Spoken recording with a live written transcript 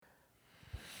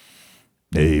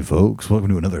Hey folks, welcome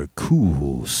to another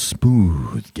cool,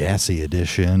 smooth, gassy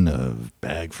edition of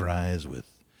Bag Fries with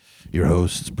your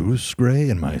hosts Bruce Gray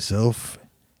and myself,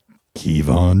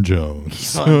 Kevon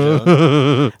Jones.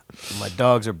 My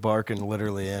dogs are barking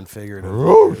literally and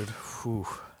figuratively. Dude. Whew.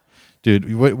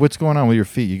 Dude, what's going on with your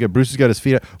feet? Bruce has got his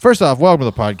feet up. First off, welcome to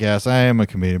the podcast. I am a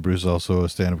comedian. Bruce is also a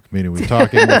stand-up comedian. We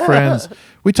talk, we're friends.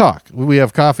 We talk. We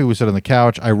have coffee. We sit on the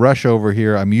couch. I rush over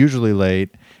here. I'm usually late.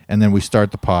 And then we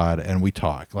start the pod and we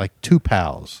talk like two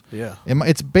pals. Yeah.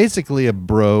 It's basically a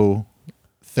bro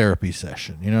therapy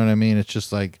session. You know what I mean? It's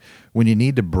just like when you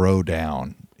need to bro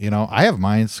down. You know, I have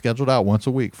mine scheduled out once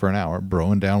a week for an hour,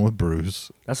 broing down with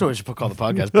Bruce. That's what we should call the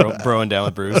podcast, Broing Down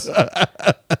with Bruce.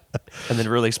 And then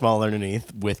really small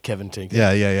underneath with Kevin Tinker.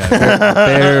 Yeah.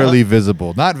 Barely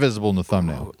visible. Not visible in the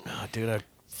thumbnail. Oh, no, dude,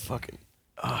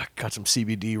 I got some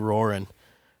CBD roaring.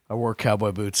 I wore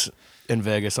cowboy boots in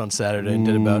Vegas on Saturday and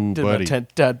did about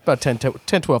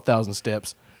 12,000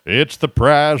 steps. It's the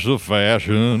price of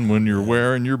fashion when you're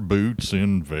wearing your boots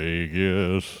in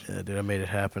Vegas. Yeah, dude, I made it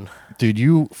happen. Dude,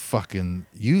 you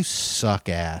suck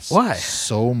ass. Why?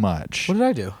 So much. What did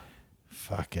I do?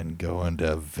 Fucking going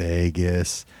to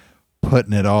Vegas,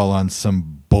 putting it all on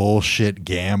some bullshit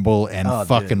gamble and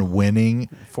fucking winning.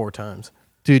 4 times.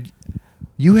 Dude,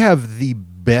 you have the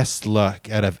best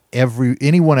luck out of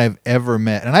anyone I've ever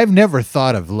met. And I've never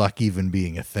thought of luck even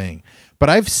being a thing. But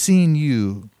I've seen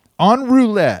you on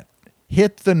roulette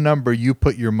hit the number you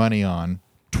put your money on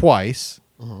twice.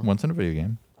 Once in a video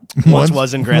game. Once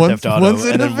was in Grand Theft Auto, once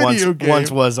in and a then video game. once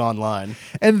was online.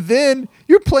 And then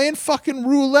you're playing fucking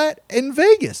roulette in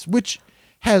Vegas, which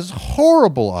has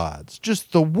horrible odds,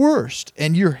 just the worst,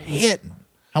 and you're hitting.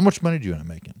 How much money do you end up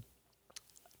making?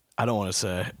 I don't want to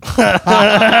say.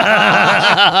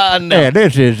 No. Yeah,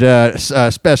 this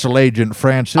is Special Agent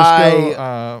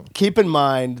Francisco. Keep in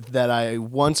mind that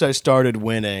once I started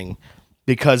winning,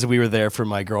 because we were there for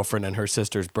my girlfriend and her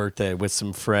sister's birthday with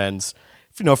some friends.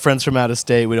 You know, friends from out of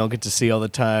state we don't get to see all the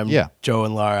time. Yeah. Joe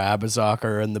and Laura Abazak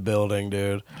are in the building,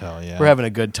 dude. Hell yeah. We're having a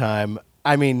good time.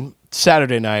 I mean,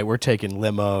 Saturday night we're taking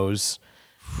limos.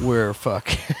 We're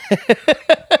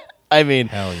I mean,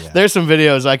 hell yeah. There's some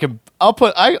videos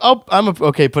I'm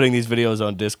okay putting these videos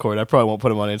on Discord. I probably won't put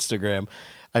them on Instagram.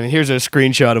 I mean, here's a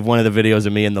screenshot of one of the videos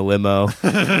of me in the limo.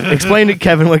 Explain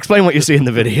what you see in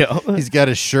the video. He's got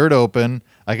his shirt open.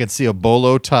 I can see a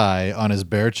bolo tie on his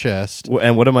bare chest.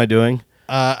 And what am I doing?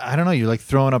 I don't know. You're like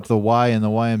throwing up the Y in the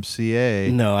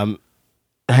YMCA. No, I'm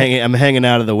hanging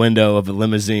out of the window of a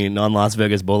limousine on Las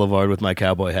Vegas Boulevard with my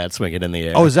cowboy hat swinging in the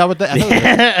air. Oh, is that what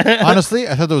that? Honestly,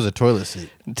 I thought that was a toilet seat.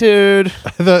 Dude.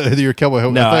 I thought your cowboy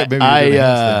hat. No, I thought maybe you were doing a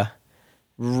handstand.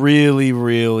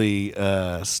 really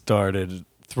started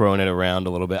throwing it around a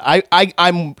little bit.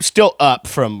 I'm still up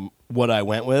from what I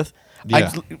went with.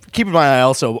 Yeah. Keep in mind, I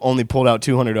also only pulled out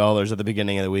 $200 at the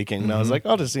beginning of the weekend, and I was Mm-hmm. like,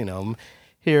 I'll just,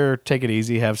 here, take it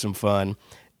easy, have some fun.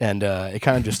 And it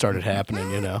kind of just started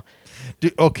happening,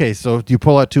 Okay, so you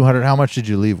pull out 200. How much did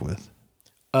you leave with?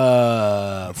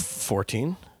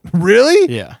 14.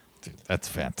 Really? Yeah. Dude, that's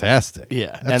fantastic.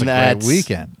 Yeah. That's a great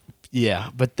weekend.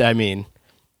 Yeah, but I mean,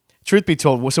 truth be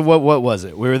told, so what was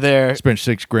it? We were there. Spent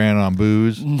 $6,000 on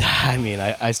booze. I mean,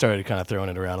 I started kind of throwing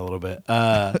it around a little bit.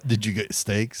 Did you get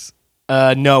steaks?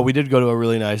 No, we did go to a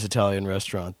really nice Italian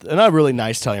restaurant. Not a really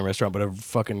nice Italian restaurant, but a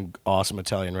fucking awesome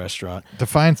Italian restaurant.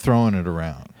 Define throwing it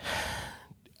around.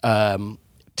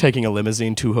 Taking a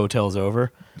limousine 2 hotels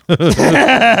over. And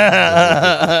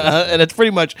it's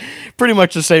pretty much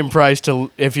the same price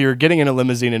if you're getting in a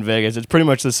limousine in Vegas, it's pretty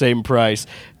much the same price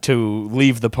to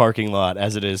leave the parking lot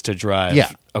as it is to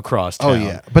drive across town. Oh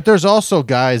yeah. But there's also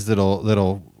guys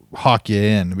that'll hawk you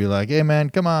in and be like, "Hey man,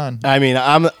 come on." I mean,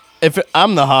 I'm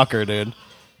the hawker, dude.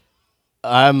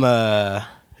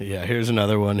 Here's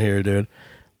another one here, dude.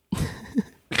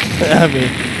 I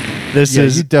mean,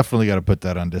 you definitely got to put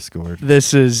that on Discord.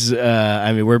 This is,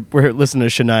 we're listening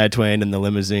to Shania Twain in the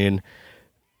limousine.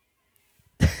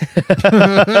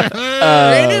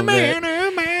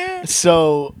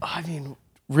 So, I mean,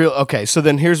 okay. So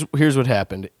then here's what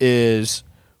happened is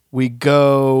we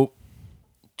go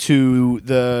to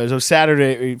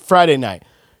Friday night.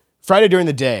 Friday during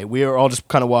the day, we were all just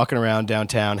kind of walking around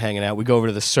downtown, hanging out. We go over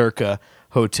to the Circa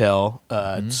Hotel,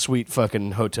 sweet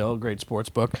fucking hotel, great sports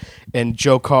book. And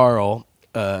Joe Carl,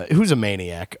 who's a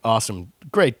maniac, awesome,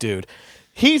 great dude.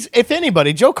 If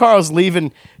anybody, Joe Carl's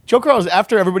leaving. Joe Carl's,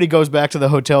 after everybody goes back to the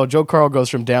hotel, Joe Carl goes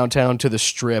from downtown to the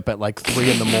Strip at like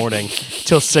 3 in the morning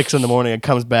till 6 in the morning and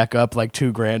comes back up like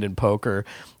 $2,000 in poker.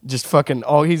 Just fucking,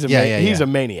 he's a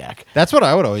maniac. That's what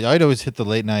I'd always hit the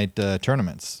late night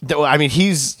tournaments. I mean,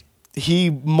 he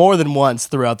more than once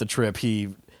throughout the trip, he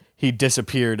he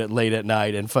disappeared late at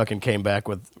night and fucking came back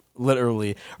with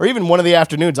literally, or even one of the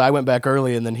afternoons, I went back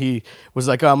early and then he was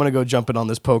like, oh, I'm going to go jump in on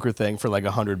this poker thing for like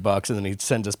 $100. And then he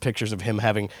sends us pictures of him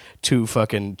having 2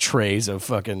 fucking trays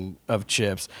of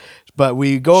chips. But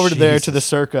we go over to there to the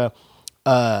Circa.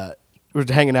 We're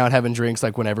hanging out, having drinks,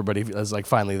 like when everybody is like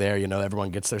finally there, you know, everyone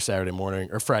gets there Saturday morning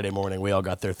or Friday morning. We all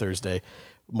got there Thursday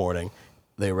morning,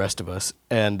 the rest of us.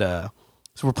 And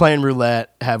so we're playing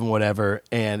roulette, having whatever,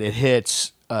 and it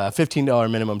hits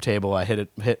 $15 minimum table. I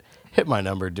hit my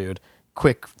number, dude.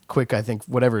 Quick, I think,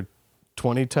 whatever,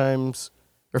 20 times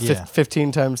or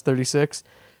 15 times 36.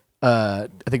 I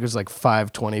think it was like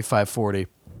 520, 540.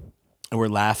 And we're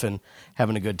laughing,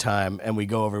 having a good time. And we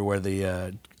go over where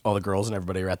all the girls and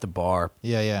everybody are at the bar.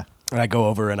 Yeah. And I go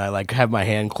over and I like have my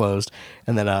hand closed,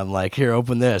 and then I'm like, "Here,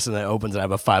 open this," and it opens, and I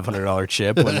have a $500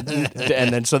 chip, and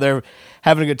then so they're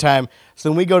having a good time. So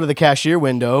then we go to the cashier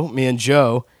window, me and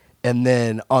Joe, and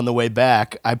then on the way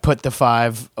back, I put the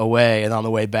 5 away, and on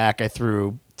the way back, I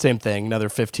threw same thing, another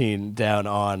 15 down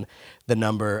on the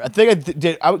number. I think I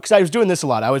did because I was doing this a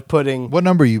lot. I was putting What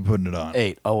number are you putting it on?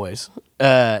 8 always.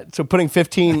 So putting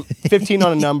 15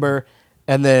 on a number,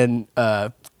 and then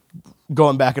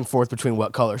going back and forth between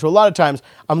what color. So a lot of times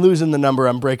I'm losing the number,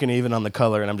 I'm breaking even on the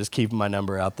color, and I'm just keeping my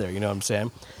number out there. You know what I'm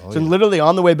saying? So literally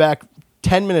on the way back,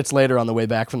 10 minutes later on the way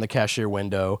back from the cashier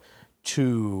window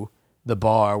to the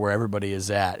bar where everybody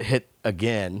is at, hit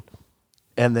again.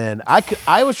 And then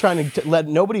I was trying to let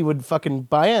nobody would fucking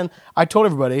buy in. I told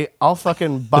everybody, I'll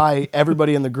fucking buy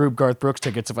everybody in the group Garth Brooks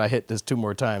tickets if I hit this 2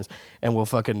 more times, and we'll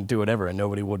fucking do whatever. And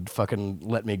nobody would fucking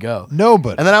let me go.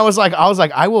 Nobody. And then I was like,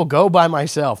 I will go by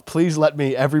myself. Please let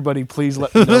me. Everybody, please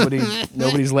let me.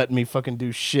 Nobody's letting me fucking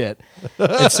do shit.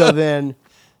 And so then,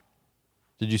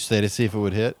 did you stay to see if it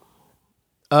would hit?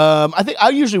 I think I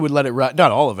usually would let it ride.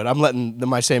 Not all of it. I'm letting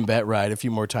my same bet ride a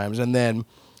few more times, and then.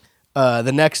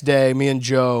 The next day, me and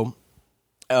Joe,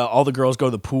 all the girls go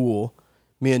to the pool.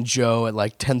 Me and Joe at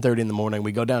like 10:30 in the morning,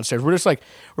 we go downstairs. We're just like,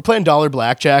 we're playing dollar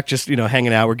blackjack, just, you know,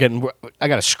 hanging out. I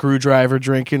got a screwdriver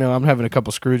drink, you know, I'm having a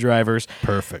couple screwdrivers.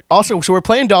 Perfect. Also, so we're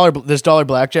playing this dollar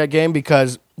blackjack game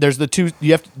because there's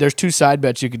there's 2 side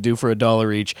bets you could do for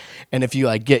 $1 each. And if you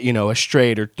like get, you know, a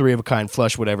straight or 3 of a kind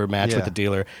flush, whatever match with the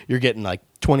dealer, you're getting like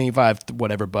 25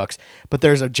 whatever bucks. But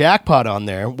there's a jackpot on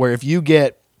there where if you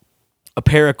get a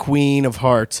pair of queen of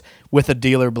hearts with a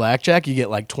dealer blackjack, you get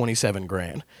like 27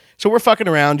 grand. So we're fucking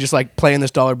around just like playing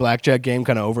this dollar blackjack game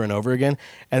kind of over and over again.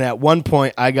 And at one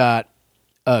point I got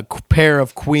a pair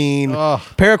of queen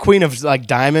of like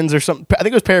diamonds or something. I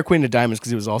think it was pair of queen of diamonds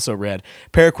because it was also red.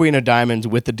 Pair of queen of diamonds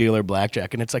with the dealer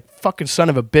blackjack. And it's like, fucking son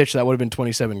of a bitch, that would have been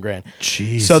 27 grand.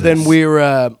 Jesus. So then we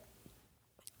were,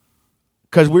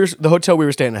 because the hotel we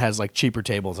were staying at has like cheaper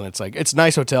tables, and it's like, it's a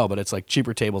nice hotel, but it's like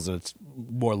cheaper tables and it's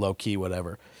more low key,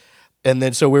 whatever. And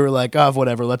then so we were like, oh,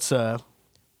 whatever, let's,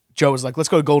 Joe was like, let's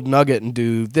go to Gold Nugget and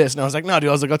do this. And I was like, no, dude,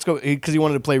 I was like, let's go, because he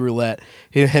wanted to play roulette.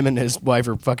 Him and his wife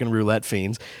are fucking roulette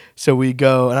fiends. So we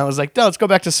go, and I was like, no, let's go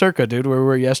back to Circa, dude, where we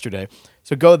were yesterday.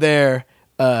 So go there,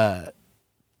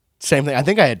 same thing. I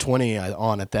think I had 20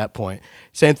 on at that point.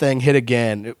 Same thing, hit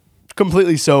again,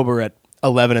 completely sober at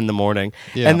 11 in the morning.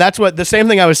 Yeah. And that's what the same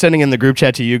thing I was sending in the group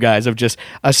chat to you guys of just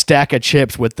a stack of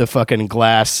chips with the fucking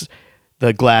glass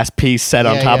piece set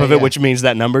on top of it, which means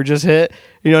that number just hit.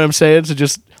 You know what I'm saying? So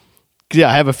just,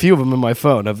 I have a few of them in my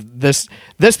phone of this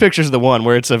picture's the one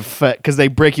where it's because they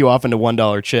break you off into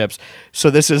 $1 chips. So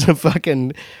this is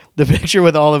the picture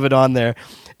with all of it on there.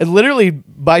 And literally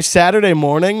by Saturday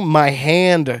morning, my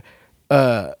hand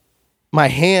hurt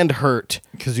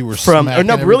because you were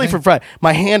really from Friday.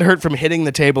 My hand hurt from hitting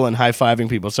the table and high-fiving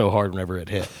people so hard whenever it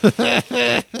hit.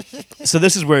 So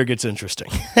this is where it gets interesting.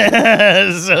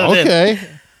 Okay.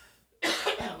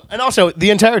 And also, the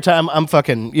entire time I'm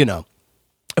fucking, you know,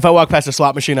 if I walk past a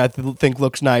slot machine I think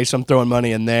looks nice, I'm throwing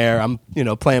money in there. I'm, you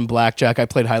know, playing blackjack. I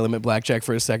played high-limit blackjack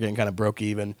for a second and kind of broke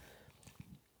even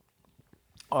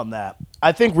on that.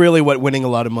 I think really what winning a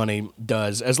lot of money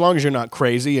does, as long as you're not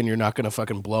crazy and you're not going to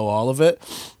fucking blow all of it,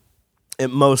 it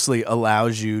mostly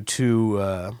allows you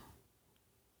to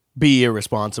be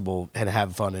irresponsible and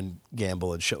have fun and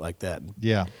gamble and shit like that.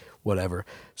 Yeah. Whatever.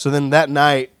 So then that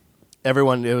night, they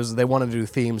wanted to do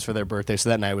themes for their birthday, so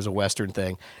that night was a Western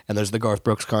thing, and there's the Garth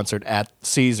Brooks concert at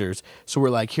Caesars. So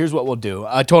we're like, here's what we'll do.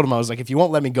 I told him, I was like, if you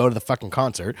won't let me go to the fucking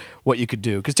concert, what you could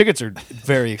do, because tickets are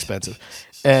very expensive.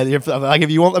 And if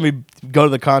you won't let me go to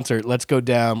the concert, let's go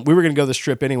down. We were going to go to the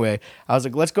Strip anyway. I was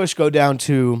like, let's go down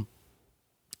to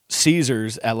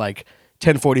Caesars at like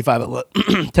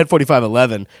 10:45,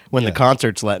 11 when the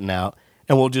concert's letting out.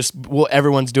 And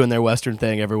everyone's doing their Western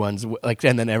thing. Everyone's like,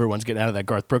 and then everyone's getting out of that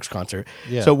Garth Brooks concert.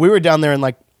 Yeah. So we were down there in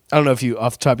like I don't know if you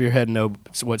off the top of your head know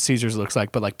what Caesars looks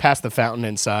like, but like past the fountain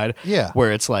inside, Yeah.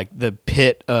 where it's like the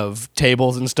pit of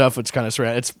tables and stuff. It's kind of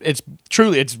surrounded. It's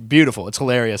truly it's beautiful. It's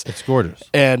hilarious. It's gorgeous.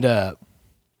 And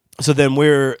so then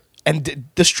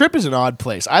the Strip is an odd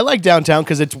place. I like downtown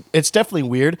because it's definitely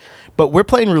weird, but we're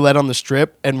playing roulette on the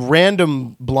Strip, and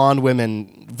random blonde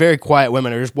women, very quiet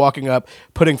women, are just walking up,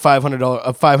 putting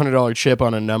 $500 chip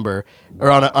on a number, or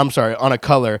on a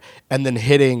color, and then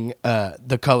hitting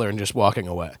the color and just walking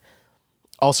away.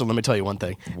 Also, let me tell you one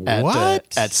thing.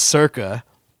 At Circa,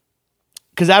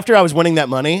 because after I was winning that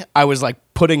money, I was like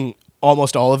putting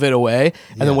almost all of it away,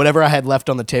 and then whatever I had left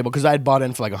on the table, because I had bought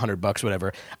in for like $100,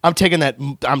 whatever. I'm taking that.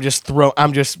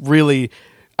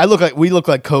 We look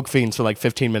like coke fiends for like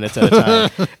 15 minutes at a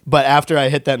time. But after I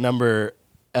hit that number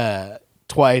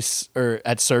twice or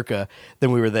at Circa,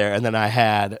 then we were there, and then I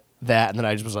had that, and then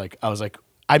I was like,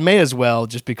 I may as well,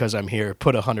 just because I'm here,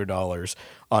 put $100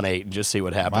 on 8 and just see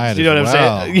what happens. You know what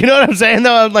I'm saying? You know what I'm saying?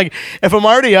 Though I'm like, if I'm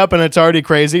already up and it's already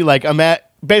crazy, like I'm at.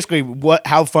 Basically,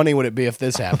 how funny would it be if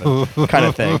this happened, kind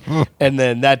of thing. And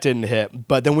then that didn't hit.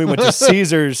 But then we went to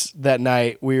Caesars that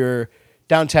night. We were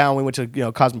downtown. We went to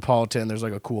Cosmopolitan. There's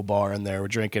like a cool bar in there. We're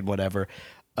drinking whatever.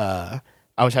 I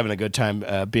was having a good time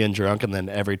being drunk. And then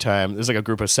every time, there's like a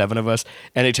group of 7 of us.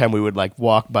 Anytime we would like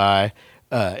walk by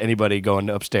anybody going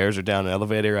upstairs or down an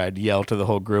elevator, I'd yell to the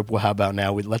whole group, well, how about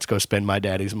now let's go spend my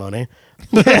daddy's money.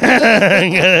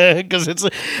 Because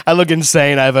I look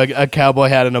insane. I have a cowboy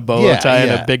hat and a bolo tie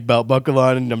and a big belt buckle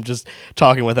on, and I'm just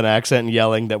talking with an accent and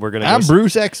yelling that we're going to I'm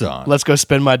Bruce Exxon. Let's go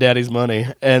spend my daddy's money.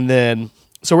 And then,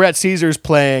 so we're at Caesars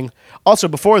playing. Also,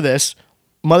 before this,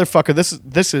 motherfucker,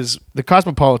 this is the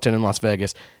Cosmopolitan in Las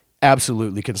Vegas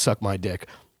absolutely can suck my dick.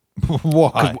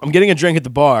 Why? I'm getting a drink at the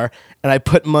bar, and I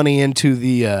put money into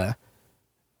the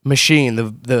machine,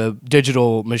 the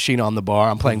digital machine on the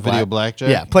bar. I'm playing video blackjack.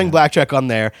 Yeah, playing blackjack on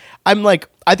there. I'm like,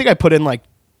 I think I put in like,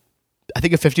 a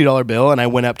 $50 bill, and I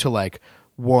went up to like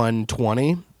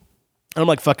 120. And I'm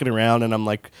like fucking around, and I'm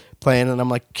like playing, and I'm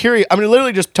like curious. I'm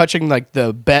literally just touching like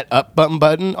the bet up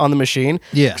button on the machine.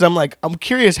 Yeah, because I'm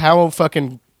curious how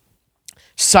fucking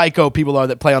psycho people are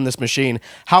that play on this machine.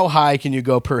 How high can you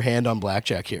go per hand on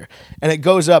blackjack here? And it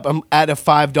goes up. I'm at a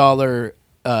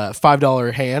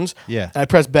 $5 hands. Yeah. And I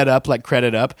press bet up, like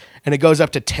credit up, and it goes up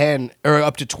to 10 or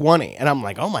up to 20. And I'm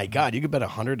like, oh my God, you could bet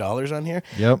 $100 on here.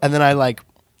 Yep. And then I like,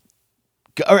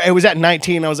 or it was at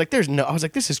 19. I was like,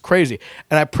 this is crazy.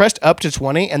 And I pressed up to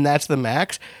 20, and that's the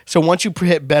max. So once you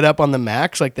hit bet up on the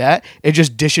max like that, it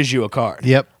just dishes you a card.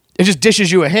 Yep. It just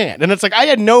dishes you a hand. And it's like, I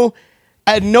had no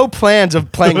plans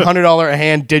of playing $100 a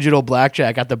hand digital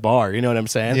blackjack at the bar. You know what I'm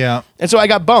saying? Yeah. And so I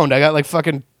got boned. I got like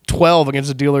fucking 12 against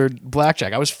a dealer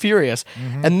blackjack. I was furious.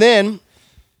 Mm-hmm. And then,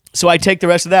 so I take the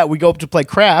rest of that. We go up to play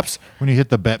craps. When you hit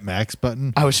the bet max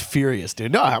button, I was furious,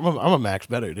 dude. No, I'm a max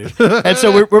better, dude. And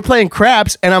so we're playing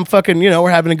craps, and I'm fucking,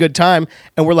 we're having a good time,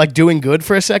 and we're like doing good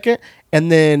for a second.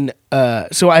 And then,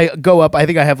 so I go up. I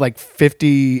think I have like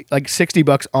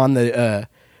 $60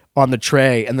 on the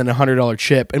tray, and then $100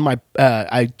 chip in my.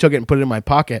 I took it and put it in my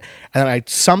pocket, and then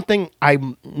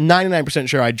I'm 99%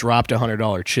 sure I dropped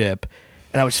 $100 chip,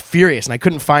 and I was furious, and I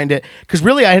couldn't find it because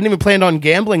really I hadn't even planned on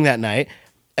gambling that night.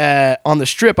 On the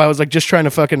Strip, I was like just trying to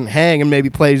fucking hang and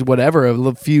maybe play whatever, a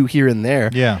little few here and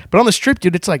there. Yeah. But on the Strip,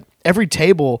 dude, it's like every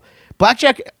table.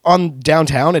 Blackjack on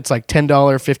downtown, it's like $10,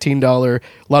 $15, a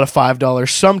lot of $5,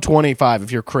 some $25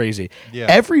 if you're crazy. Yeah.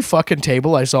 Every fucking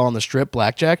table I saw on the Strip,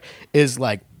 blackjack, is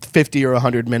like 50 or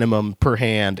 100 minimum per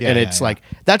hand. Yeah, and it's like,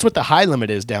 that's what the high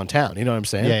limit is downtown. You know what I'm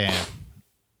saying? Yeah.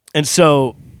 And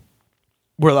so,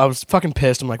 I was fucking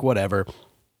pissed. I'm like, whatever.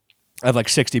 I have like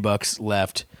 $60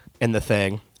 left in the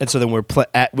thing. And so then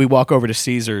we walk over to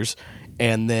Caesars,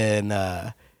 and then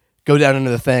go down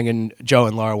into the thing, and Joe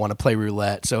and Laura want to play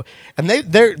roulette. So, and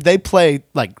they play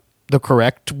like the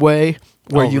correct way,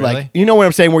 where you really? like, you know what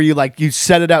I'm saying, where you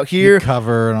set it out here, you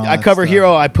cover and all I that cover stuff. here.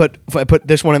 Oh, I put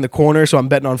this one in the corner, so I'm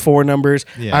betting on 4 numbers.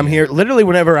 Yeah, I'm here literally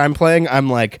whenever I'm playing. I'm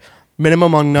like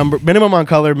minimum on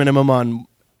color, minimum on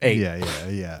 8.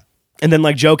 Yeah. And then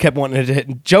like Joe kept wanting to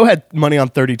hit. Joe had money on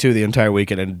 32 the entire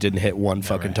weekend and didn't hit one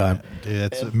fucking time.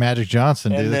 Dude, that's Magic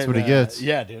Johnson, dude. That's what he gets.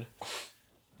 Yeah, dude.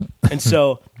 And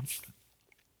so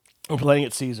we're playing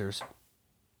at Caesars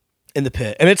in the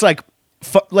pit, and it's like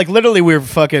literally we're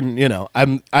fucking.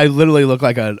 I literally look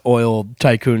like an oil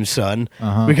tycoon's son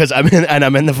because I'm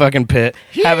in the fucking pit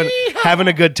having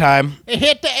a good time. It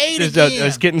hit the 8 I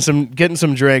was getting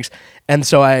some drinks, and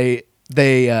so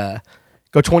they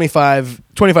go 25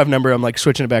 number. I'm like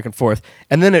switching it back and forth,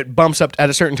 and then it bumps up at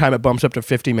a certain time. It bumps up to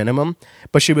 50 minimum.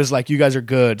 But she was like, "You guys are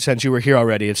good since you were here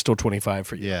already. It's still 25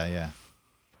 for you." Yeah.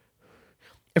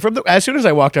 And as soon as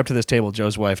I walked up to this table,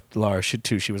 Joe's wife, Laura,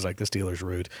 she was like, "This dealer's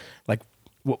rude." Like,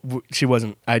 she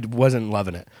wasn't. I wasn't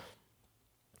loving it.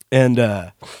 And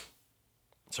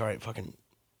sorry,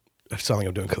 I sound like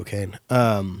I'm doing cocaine.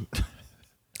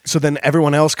 So then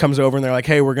everyone else comes over and they're like,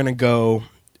 "Hey, we're gonna go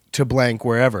to blank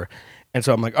wherever." And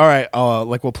so I'm like, "All right,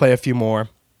 we'll play a few more,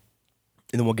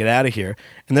 and then we'll get out of here."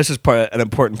 And this is an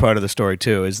important part of the story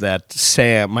too, is that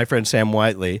my friend Sam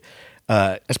Whiteley,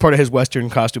 as part of his Western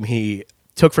costume, he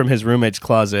took from his roommate's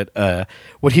closet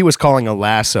what he was calling a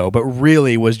lasso, but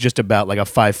really was just about like a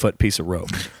 5-foot piece of rope.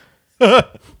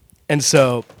 And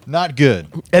so not good.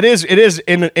 It is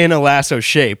in a lasso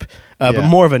shape, but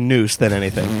more of a noose than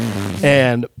anything.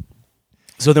 And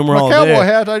so then we're all cowboy there.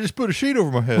 hat. I just put a sheet over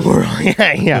my head.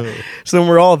 Yeah. So then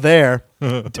we're all there,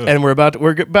 and we're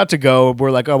about to go.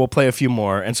 We're like, oh, we'll play a few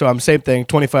more. And so I'm same thing,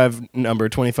 25 number,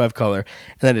 25 color,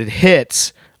 and then it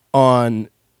hits on.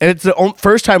 And it's the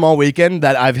first time all weekend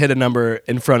that I've hit a number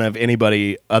in front of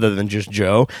anybody other than just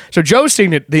Joe. So Joe's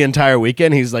seen it the entire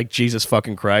weekend. He's like, Jesus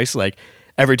fucking Christ, like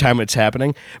every time it's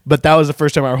happening. But that was the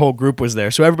first time our whole group was there.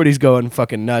 So everybody's going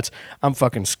fucking nuts. I'm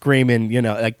fucking screaming,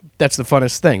 like that's the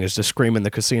funnest thing is to scream in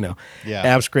the casino. Yeah. And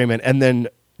I'm screaming. And then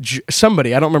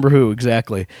somebody, I don't remember who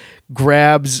exactly,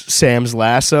 grabs Sam's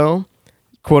lasso,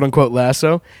 quote unquote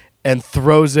lasso, and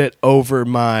throws it over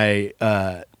my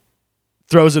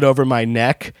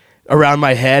neck, around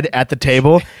my head at the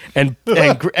table, and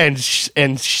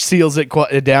seals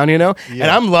it down,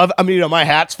 Yeah. And my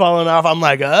hat's falling off. I'm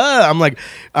like,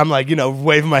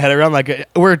 waving my head around like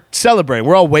we're celebrating.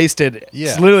 We're all wasted. Yeah.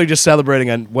 It's literally just celebrating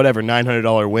a whatever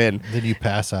 $900 win. Did you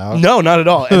pass out? No, not at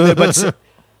all. But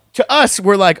to us,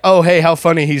 we're like, oh hey, how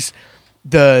funny he's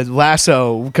the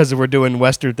lasso because we're doing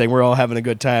Western thing. We're all having a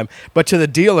good time. But to the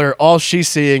dealer, all she's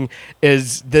seeing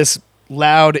is this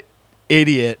loud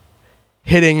idiot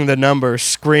hitting the number,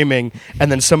 screaming,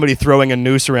 and then somebody throwing a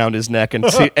noose around his neck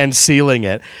and sealing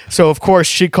it. So of course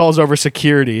she calls over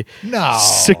security. No.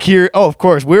 Oh, of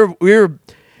course. We're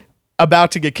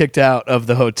about to get kicked out of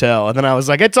the hotel, and then I was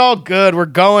like, "It's all good. We're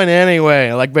going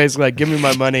anyway." Like basically, like, give me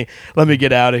my money. Let me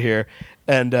get out of here.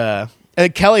 And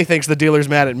Kelly thinks the dealer's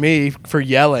mad at me for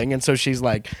yelling, and so she's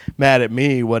like mad at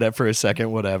me. For a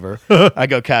second, whatever. I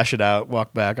go cash it out,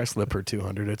 walk back. I slip her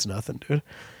 $200. It's nothing, dude.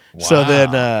 Wow. So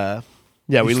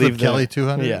then, we leave Kelly there.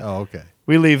 $200. Yeah. Oh, okay.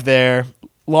 We leave there.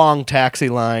 Long taxi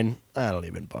line. I don't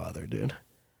even bother, dude.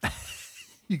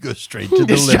 You go straight to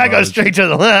the limo. I go straight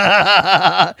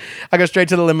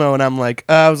to the limo, and I'm like,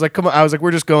 I was like, come on. I was like,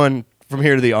 we're just going from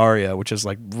here to the Aria, which is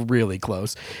like really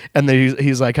close. And then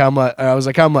he's like, how much? I was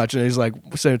like, how much? And he's like,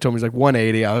 Senator told me he's like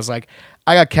 180. I was like,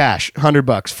 I got cash,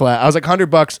 $100 flat. I was like,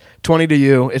 $100, 20 to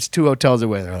you. It's 2 hotels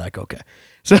away. They're like, okay.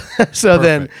 So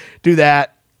then do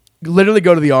that. Literally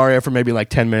go to the Aria for maybe like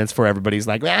 10 minutes before everybody's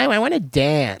like, I want to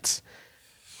dance.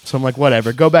 So I'm like,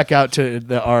 whatever. Go back out to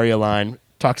the Aria line.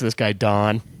 Talk to this guy,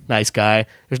 Don. Nice guy.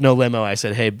 There's no limo. I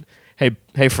said, hey,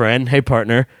 friend. Hey,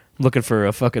 partner. I'm looking for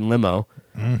a fucking limo.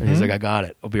 Mm-hmm. And he's like, I got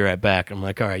it. I'll be right back. I'm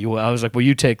like, all right. I was like, well,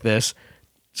 you take this.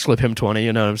 Slip him 20.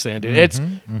 You know what I'm saying, dude? It's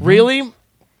really...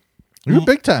 You're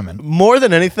big timing. More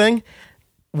than anything,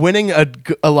 winning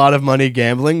a lot of money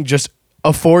gambling just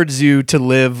affords you to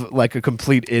live like a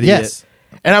complete idiot. Yes.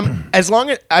 And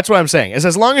that's what I'm saying. Is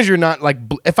as long as you're not like,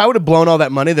 if I would have blown all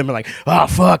that money, then be like, oh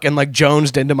fuck, and like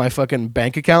jonesed into my fucking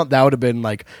bank account, that would have been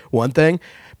like one thing.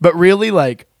 But really,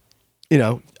 like,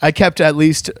 I kept at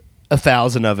least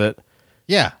 1,000 of it.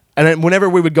 Yeah. And then whenever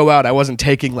we would go out, I wasn't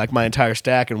taking like my entire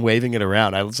stack and waving it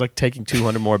around. I was like taking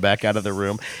 200 more back out of the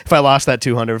room. If I lost that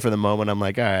 200 for the moment, I'm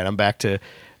like, all right, I'm back to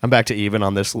even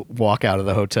on this walk out of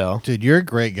the hotel. Dude, you're a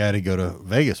great guy to go to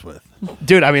Vegas with.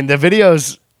 Dude, I mean, the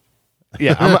videos,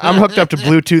 yeah, I'm hooked up to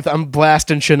Bluetooth. I'm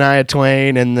blasting Shania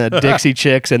Twain and the Dixie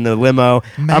Chicks and the limo.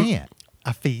 Man,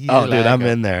 I feel Oh, dude, I'm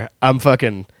in there. I'm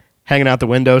fucking hanging out the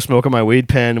window, smoking my weed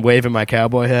pen, waving my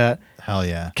cowboy hat. Hell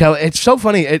yeah. Kelly, it's so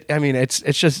funny.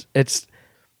 It's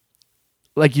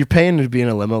like you're paying to be in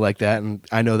a limo like that. And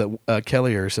I know that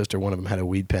Kelly or her sister, one of them had a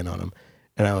weed pen on them.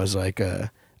 And I was like,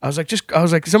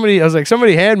 somebody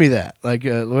hand me that. Like,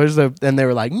 where's the? And they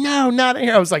were like, no, not in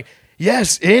here. I was like,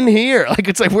 yes, in here. Like,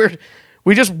 it's like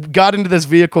we just got into this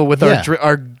vehicle with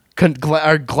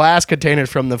our glass containers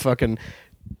from the fucking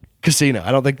casino.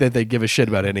 I don't think that they give a shit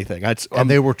about anything. And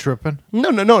they were tripping?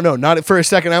 No, not for a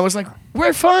second. I was like,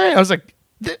 we're fine. I was like,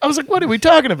 what are we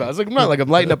talking about? I was like, I'm not like I'm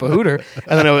lighting up a hooter.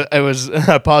 And then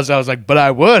I paused. I was like, but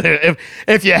I would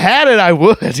if you had it, I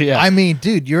would. Yeah. I mean,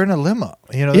 dude, you're in a limo.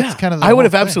 That's kind of. The I would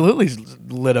have thing. absolutely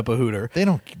lit up a hooter. They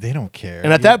don't care.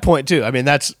 And at that point too, I mean,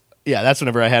 that's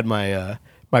whenever I had my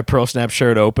my Pearl Snap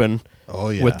shirt open. Oh,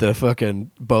 yeah. With the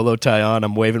fucking bolo tie on,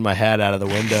 I'm waving my hat out of the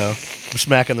window. I'm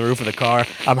smacking the roof of the car.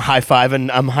 I'm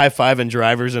high-fiving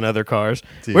drivers in other cars.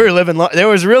 Dude. We were living. There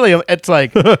was really. It's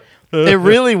like it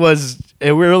really was.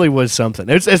 It really was something.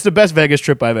 It's the best Vegas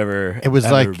trip I've ever. It was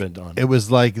ever like been on. it was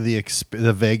like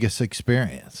the Vegas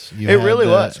experience. It really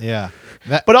was. Yeah.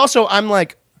 But also, I'm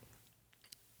like,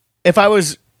 if I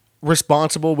was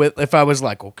responsible with, if I was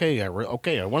like, okay, I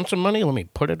want some money, let me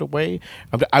put it away.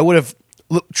 I would have.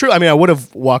 True. I mean, I would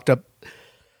have walked away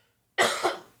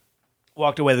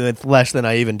with less than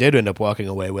I even did end up walking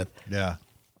away with. Yeah.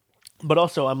 But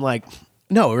also, I'm like,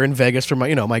 no, we're in Vegas for my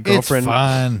girlfriend. It's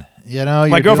fun.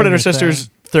 My girlfriend and her sister's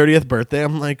 30th birthday.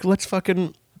 I'm like, let's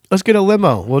get a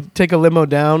limo. We'll take a limo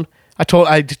down.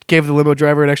 I gave the limo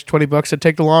driver an extra $20 to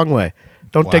take the long way.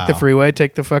 Don't take the freeway.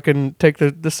 Take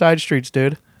the side streets,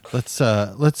 dude.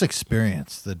 Let's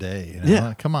experience the day. You know?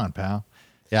 Yeah. Come on, pal.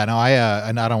 Yeah, no,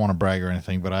 and I don't want to brag or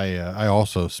anything, but I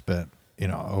also spent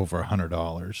over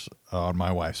 $100 on my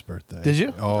wife's birthday. Did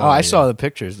you? Oh, I saw the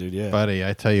pictures, dude. Yeah, buddy.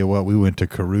 I tell you what, we went to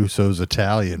Caruso's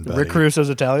Italian. Buddy. Rick Caruso's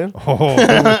Italian.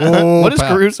 Oh, What is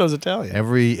pal. Caruso's Italian?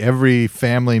 Every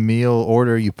family meal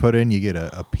order you put in, you get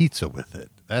a pizza with it.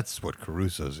 That's what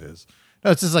Caruso's is.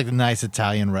 No, it's just like a nice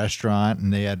Italian restaurant,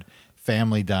 and they had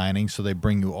family dining, so they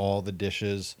bring you all the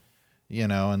dishes.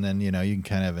 And then, you can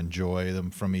kind of enjoy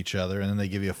them from each other. And then they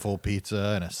give you a full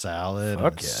pizza and a salad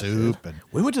and a soup. And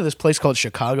We went to this place called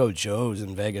Chicago Joe's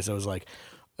in Vegas. It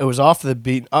was off the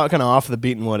beat, kind of off the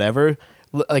beaten whatever.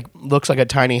 Looks like a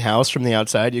tiny house from the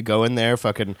outside. You go in there,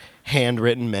 fucking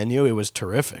handwritten menu. It was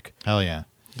terrific. hell yeah.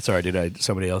 Sorry, dude.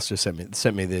 Somebody else just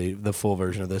sent me the full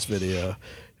version of this video.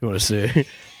 You want to see?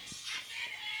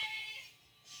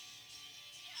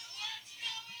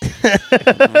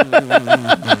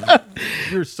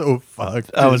 You're so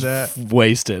fucked. I was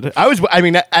wasted. For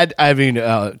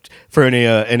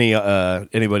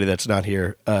anybody that's not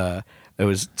here, it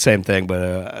was same thing,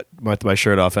 but with my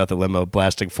shirt off out the limo,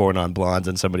 blasting 4 non-blondes,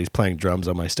 and somebody's playing drums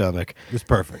on my stomach. It was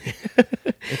perfect.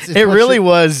 It really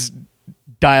was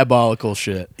diabolical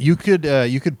shit. You could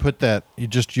put that.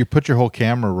 You put your whole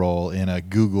camera roll in a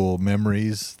Google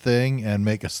Memories thing and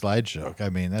make a slideshow. I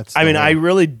mean, I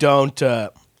really don't.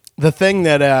 The thing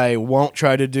that I won't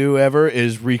try to do ever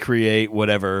is recreate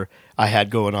whatever I had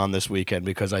going on this weekend,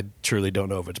 because I truly don't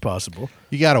know if it's possible.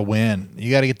 You got to win. You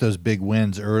got to get those big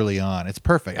wins early on. It's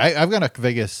perfect. I've gone to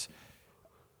Vegas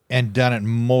and done it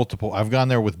multiple. I've gone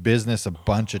there with business a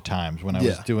bunch of times when I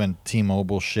was doing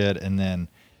T-Mobile shit, and then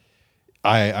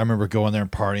I remember going there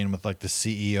and partying with like the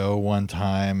CEO one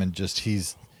time, and just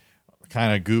he's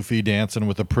kind of goofy dancing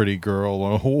with a pretty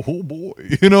girl. Oh boy,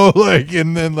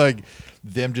 and then like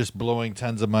them just blowing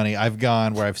tons of money. I've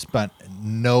gone where I've spent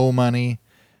no money.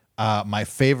 My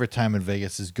favorite time in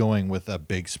Vegas is going with a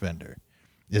big spender,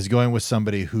 is going with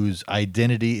somebody whose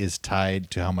identity is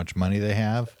tied to how much money they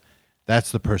have.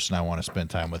 That's the person I want to spend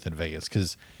time with in Vegas,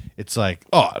 because it's like,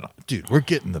 oh, dude, we're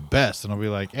getting the best. And I'll be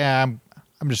like, yeah, I'm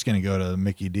just going to go to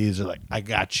Mickey D's. They're like, I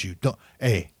got you.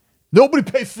 Nobody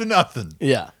pays for nothing.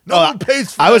 Yeah. Nobody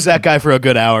pays for I was that guy for a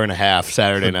good hour and a half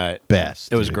Saturday night.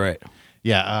 best. It was dude. great.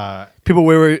 Yeah.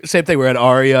 Same thing. We were at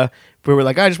Aria. We were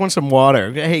like, I just want some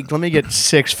water. Hey, let me get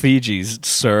 6 Fijis,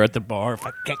 sir, at the bar.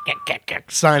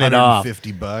 Sign it off.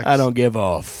 $150. I don't give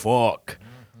a fuck.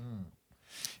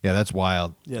 Yeah, that's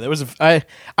wild. Yeah, there was I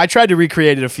tried to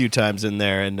recreate it a few times in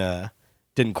there, and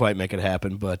didn't quite make it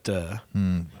happen. But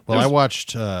I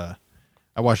watched all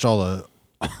the I watched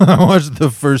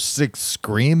the first 6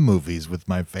 Scream movies with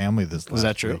my family this last Is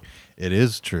that true? week. It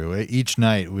is true. Each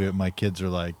night, my kids are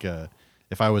like,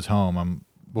 if I was home,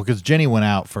 because Jenny went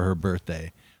out for her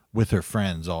birthday with her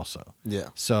friends also. Yeah.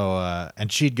 So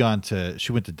and she went to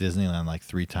Disneyland like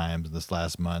 3 times this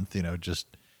last month.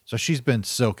 So she's been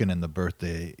soaking in the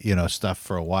birthday, stuff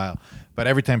for a while. But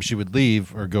every time she would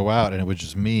leave or go out, and it was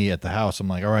just me at the house, I'm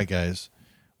like, all right, guys,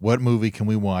 what movie can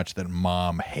we watch that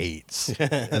mom hates?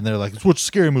 And they're like, let's watch a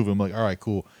scary movie. I'm like, all right,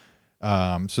 cool.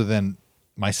 So then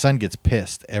my son gets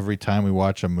pissed every time we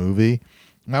watch a movie.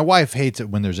 My wife hates it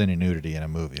when there's any nudity in a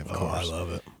movie, of course. I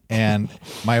love it. And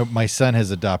my son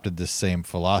has adopted this same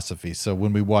philosophy. So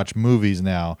when we watch movies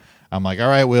now, I'm like, all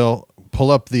right, Will, pull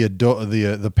up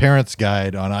the parents'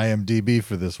 guide on IMDb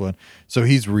for this one. So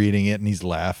he's reading it and he's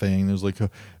laughing. There's like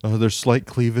there's slight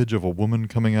cleavage of a woman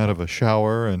coming out of a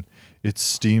shower, and it's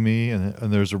steamy, and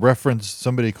there's a reference,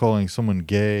 somebody calling someone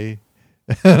gay.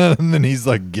 And then he's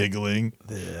like giggling.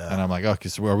 Yeah. And I'm like, okay,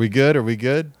 so are we good? Are we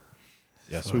good?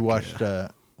 Yes, we watched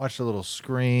a little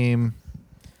Scream.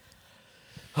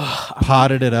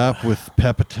 Potted it up with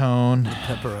Pepitone.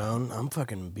 Pepperone. I'm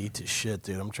fucking beat to shit,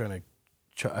 dude. I'm trying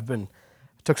to. I've been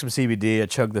took some CBD. I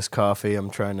chugged this coffee. I'm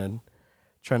trying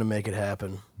to make it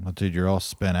happen. Well, dude, you're all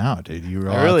spent out, dude. You're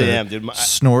all I really out there am, dude.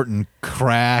 snorting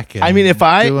crack. And I mean, if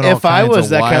I was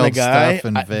that kind of guy, stuff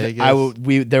in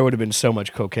Vegas. there would have been so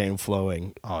much cocaine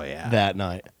flowing. Oh yeah, that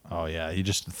night. Oh yeah, you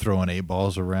just throwing 8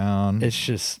 balls around. It's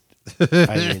just,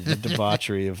 I mean, the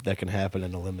debauchery of that can happen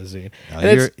in a limousine. No,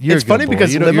 And you're it's a good funny boy.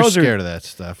 because you're limos scared are of that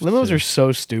stuff. limos too. are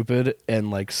so stupid and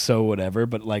like so whatever,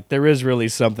 but like there is really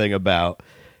something about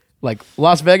like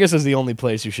Las Vegas is the only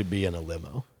place you should be in a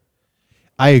limo.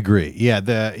 I agree. Yeah,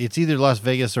 it's either Las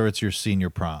Vegas or it's your senior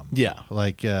prom. Yeah.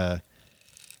 Like,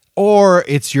 or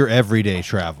it's your everyday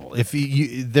travel. If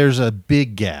there's a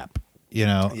big gap, you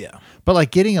know. Yeah. But like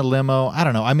getting a limo, I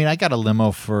don't know. I mean, I got a limo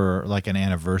for like an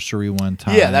anniversary one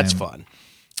time. Yeah, that's fun.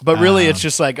 But really, it's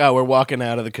just like, oh, we're walking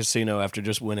out of the casino after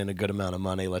just winning a good amount of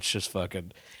money. Let's just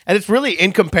fucking. And it's really,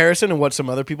 in comparison to what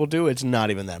some other people do, it's not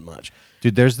even that much.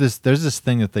 Dude, there's this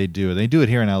thing that they do. They do it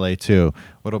here in LA too.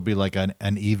 What'll be like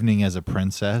an evening as a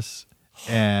princess,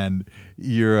 and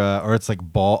you're or it's like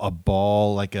a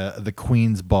ball like the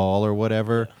Queen's ball or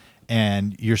whatever,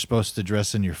 and you're supposed to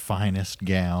dress in your finest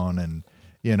gown, and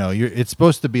you know it's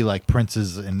supposed to be like prince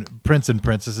and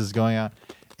princesses going out.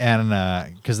 And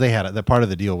because they had the part of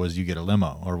the deal was you get a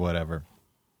limo or whatever.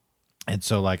 And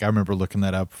so like I remember looking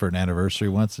that up for an anniversary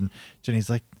once, and Jenny's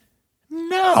like,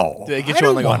 "No." Do they get you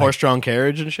on like a horse-drawn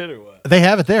carriage and shit or what? They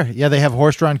have it there. Yeah, they have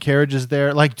horse-drawn carriages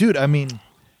there. Like, dude, I mean,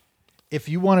 if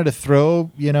you wanted to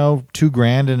throw,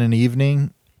 $2,000 in an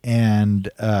evening, and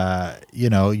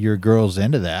your girl's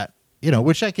into that,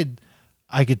 which I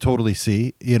could totally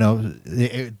see.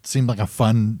 It seemed like a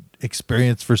fun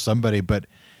experience for somebody, but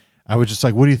I was just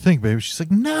like, "What do you think, baby?" She's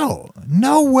like, "No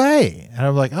way." And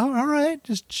I'm like, "Oh, all right."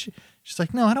 She's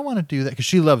like, "No, I don't want to do that," because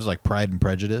she loves like Pride and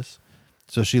Prejudice,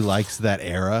 so she likes that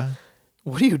era.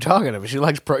 What are you talking about? She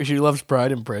loves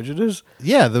Pride and Prejudice.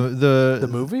 Yeah, the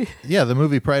movie. Yeah, the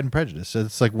movie Pride and Prejudice.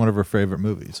 It's like one of her favorite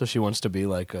movies. So she wants to be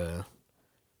like a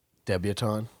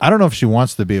debutante. I don't know if she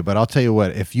wants to be, but I'll tell you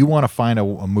what. If you want to find a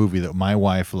movie that my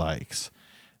wife likes,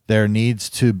 there needs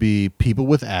to be people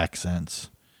with accents.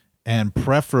 And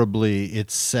preferably,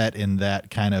 it's set in that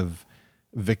kind of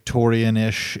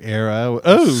Victorian-ish era.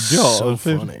 Oh, so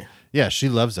funny. Yeah, she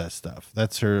loves that stuff.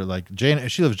 That's her like Jane.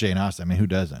 She loves Jane Austen. I mean, who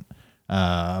doesn't?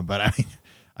 But I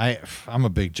mean, I'm a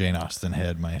big Jane Austen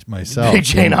head myself. Big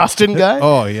Jane Austen guy.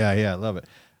 Oh yeah, I love it.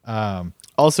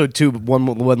 Also, too,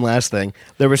 one last thing.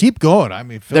 Keep going. I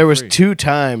mean, there was 2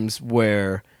 times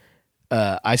where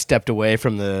I stepped away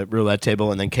from the roulette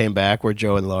table and then came back where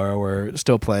Joe and Laura were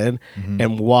still playing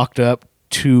and walked up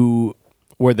to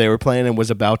where they were playing and was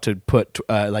about to put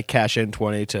cash in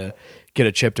 20 to get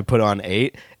a chip to put on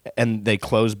 8, and they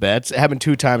closed bets. It happened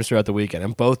 2 times throughout the weekend,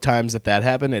 and both times that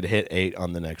happened, it hit 8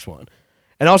 on the next one.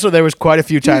 And also there was quite a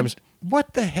few times.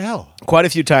 What the hell? Quite a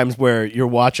few times where you're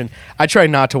watching. I try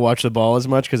not to watch the ball as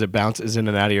much because it bounces in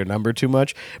and out of your number too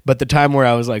much. But the time where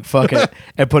I was like, fuck it,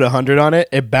 and put 100 on it,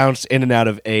 it bounced in and out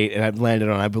of 8, and I landed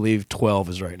on, I believe, 12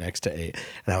 is right next to 8.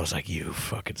 And I was like, you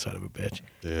fucking son of a bitch.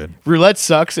 Dude. Roulette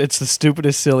sucks. It's the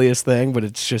stupidest, silliest thing, but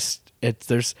it's just, it's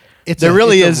a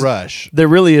rush. There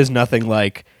really is nothing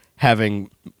like having,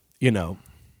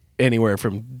 anywhere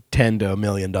from $10 to $1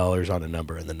 million on a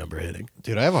number and the number hitting.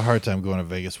 Dude, I have a hard time going to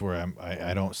Vegas where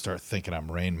I don't start thinking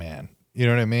I'm Rain Man. You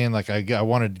know what I mean? Like I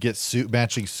wanted to get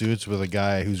matching suits with a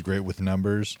guy who's great with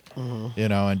numbers,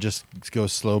 and just go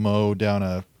slow-mo down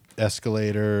a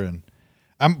escalator. And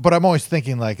I'm always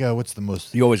thinking like, oh, what's the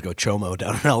most? You always go chomo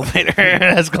down an elevator,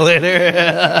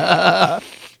 escalator.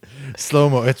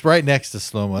 Slow-mo. It's right next to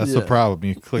slow-mo. That's the problem.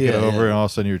 You click it over and all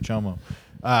of a sudden you're chomo.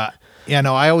 Yeah,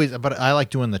 no, but I like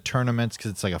doing the tournaments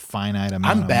because it's like a finite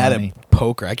amount I'm of bad money. at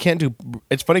poker. I can't do.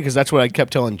 It's funny because that's what I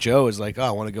kept telling Joe is like, oh, I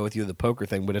want to go with you to the poker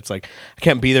thing, but it's like I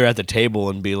can't be there at the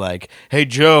table and be like, hey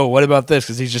Joe, what about this?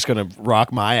 Because he's just gonna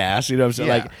rock my ass. You know what I'm saying?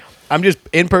 Yeah. Like, I'm just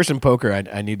in-person poker.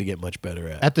 I need to get much better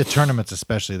at. At the tournaments,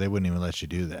 especially, they wouldn't even let you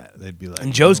do that. They'd be like,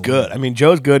 And Joe's good. I mean,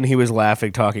 Joe's good, and he was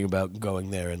laughing talking about going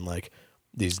there and like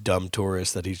these dumb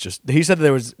tourists that he said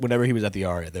there was whenever he was at the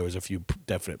Aria, there was a few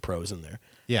definite pros in there.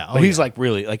 Yeah, but he's like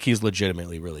really like he's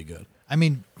legitimately really good. I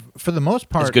mean, for the most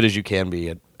part, as good as you can be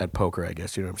at poker, I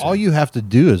guess. You know what I'm saying? All you have to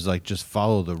do is like just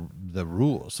follow the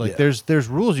rules. Like there's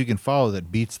rules you can follow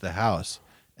that beats the house,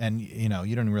 and you don't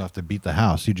even really have to beat the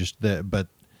house. You just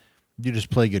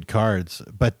play good cards.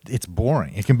 But it's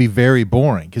boring. It can be very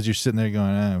boring because you're sitting there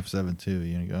going,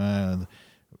 7-2. You go,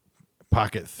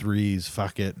 pocket threes,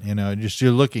 fuck it.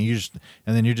 You're looking, and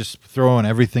then you're just throwing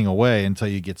everything away until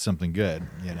you get something good.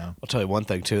 I'll tell you one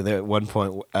thing too. There at one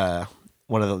point,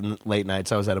 one of the late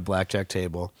nights, I was at a blackjack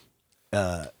table,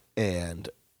 and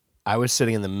I was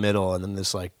sitting in the middle, and then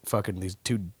this like fucking these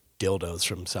two dildos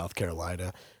from South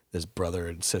Carolina, this brother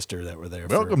and sister that were there.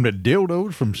 Welcome to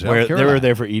dildos from South They Carolina. were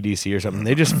there for EDC or something.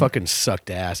 They just fucking sucked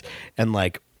ass, and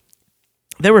like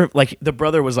they were like the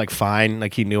brother was like fine,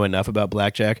 like he knew enough about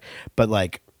blackjack, but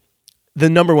like the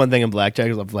number one thing in blackjack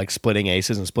is like splitting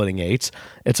aces and splitting eights.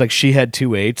 It's like she had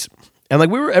 2 8s, and like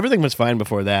everything was fine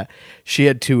before that. She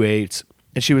had 2 8s,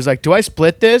 and she was like, "Do I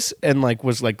split this?" And like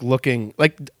was like looking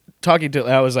like. Talking to,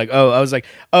 I was like,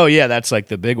 oh yeah, that's like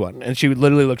the big one. And she would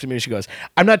literally look at me and she goes,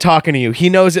 "I'm not talking to you. He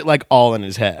knows it like all in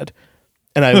his head."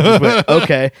 And I just went,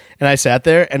 okay. And I sat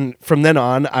there, and from then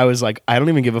on, I was like, I don't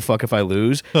even give a fuck if I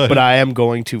lose, but I am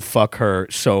going to fuck her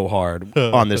so hard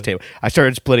on this table. I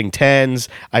started splitting tens.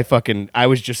 I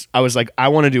was like, I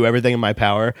want to do everything in my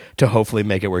power to hopefully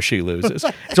make it where she loses.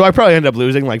 So I probably ended up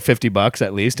losing like $50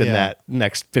 at least in that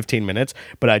next 15 minutes,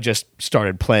 but I just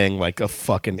started playing like a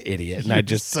fucking idiot. And I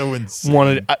just so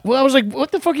insane. I was like,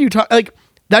 what the fuck are you talking? Like,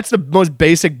 that's the most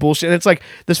basic bullshit. And it's like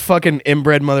this fucking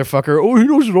inbred motherfucker. Oh, he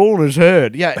knows it all in his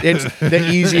head. Yeah, it's the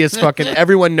easiest fucking.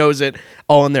 Everyone knows it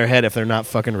all in their head if they're not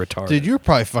fucking retarded. Dude, you're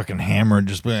probably fucking hammered,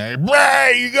 just being like,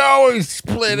 "There you go, we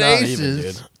split Not aces."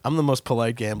 even, dude. I'm the most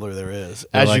polite gambler there is,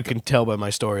 as like- you can tell by my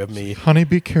story of me. Honey,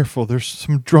 be careful. There's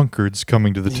some drunkards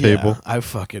coming to the table. Yeah,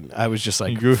 I was just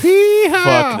like, You go, "Hee-haw!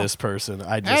 fuck this person.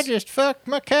 I just fucked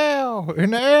my cow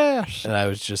in the ass." And I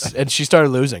was just, and she started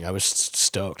losing. I was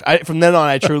stoked. From then on,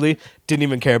 I truly didn't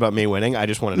even care about me winning. I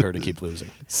just wanted her to keep losing.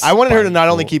 I wanted her to not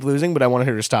only keep losing, but I wanted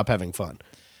her to stop having fun.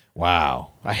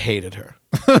 Wow. I hated her.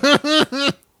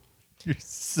 You're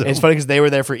so And it's funny because they were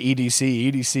there for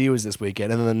EDC. EDC was this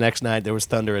weekend, and then the next night there was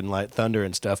thunder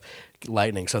and stuff,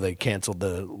 lightning. So they canceled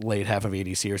the late half of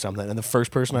EDC or something. And the first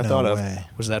person I thought way.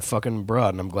 of was that fucking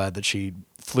broad, and I'm glad that she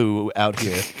flew out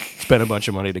here, spent a bunch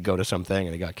of money to go to something,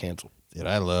 and it got canceled. Dude,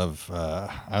 I love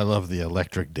the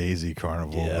Electric Daisy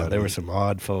Carnival. Yeah, buddy. there were some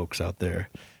odd folks out there.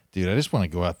 Dude, I just want to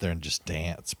go out there and just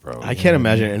dance, bro. I can't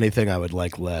imagine anything I would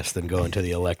like less than going to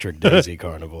the Electric Daisy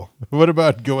Carnival. What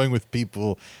about going with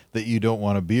people that you don't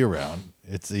want to be around?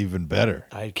 It's even better.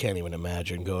 I can't even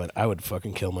imagine going. I would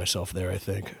fucking kill myself there, I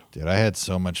think. Dude, I had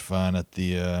so much fun at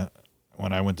the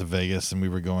when I went to Vegas and we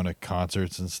were going to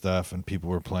concerts and stuff, and people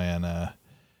were playing, the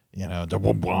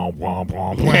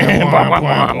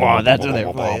That's what they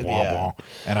were playing, yeah.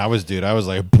 And I was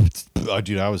like,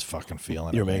 dude, I was fucking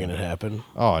feeling it. You're making man. it happen.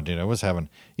 Oh, dude, I was having,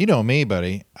 you know me,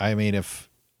 buddy. I mean, if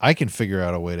I can figure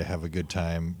out a way to have a good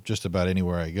time just about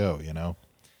anywhere I go,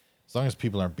 as long as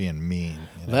people aren't being mean.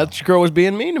 That girl was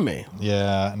being mean to me.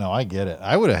 Yeah, no, I get it.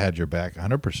 I would have had your back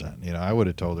 100%. I would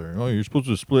have told her, "Oh, you're supposed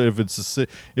to split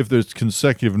if there's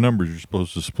consecutive numbers, you're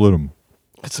supposed to split them.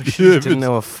 It's like she didn't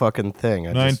know a fucking thing.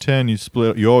 9-10, you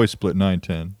split. You always split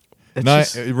 9-10.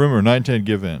 Remember 9-10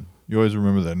 give in. You always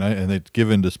remember that, and they give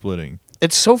in to splitting.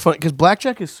 It's so funny because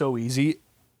blackjack is so easy.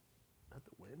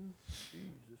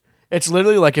 It's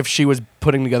literally like if she was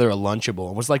putting together a Lunchable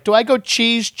and was like, "Do I go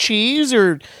cheese,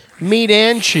 or meat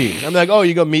and cheese?" I'm like, "Oh,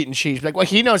 you go meat and cheese." Like, well,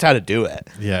 he knows how to do it.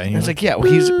 Yeah, And it's like, yeah, well,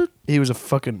 he was a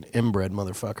fucking inbred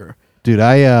motherfucker. dude,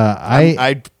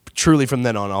 I truly from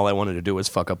then on, all I wanted to do was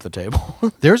fuck up the table.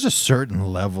 there's a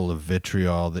certain level of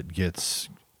vitriol that gets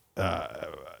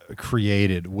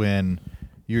created when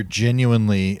you're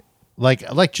genuinely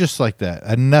like just like that,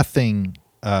 a nothing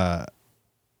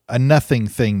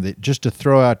thing that just to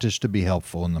throw out just to be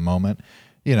helpful in the moment,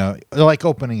 like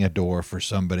opening a door for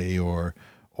somebody or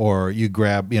you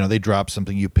grab, they drop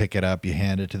something, you pick it up, you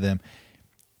hand it to them.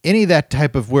 Any of that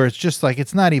type of where it's just like,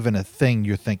 it's not even a thing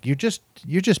you're thinking.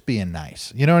 You're just being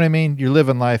nice. You know what I mean? You're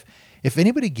living life. If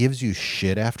anybody gives you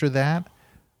shit after that,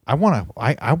 I want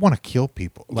to kill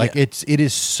people. Like it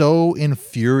is so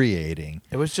infuriating.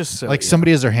 It was just so, Like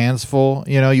somebody has their hands full,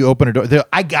 you open a door,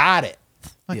 I got it.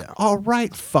 Like, Yeah. all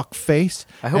right, fuck face.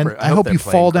 I hope And her- I I hope hope that you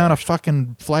plane fall down a crashed.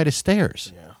 fucking flight of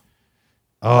stairs. Yeah.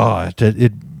 Oh,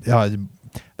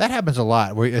 that happens a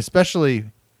lot. Where especially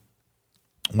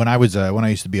when I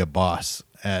used to be a boss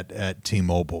at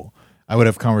T-Mobile, I would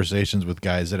have conversations with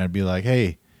guys and I'd be like,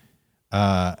 "Hey,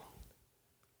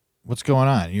 what's going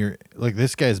on? You're like,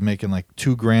 this guy's making like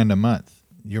 $2,000 a month.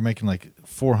 You're making like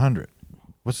 400.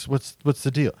 What's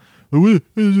the deal?" I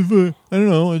don't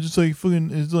know. It's just like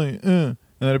fucking. It's like, and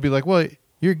I'd be like, "Well,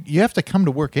 you have to come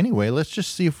to work anyway. Let's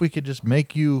just see if we could just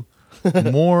make you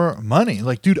more money."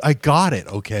 Like, dude, I got it.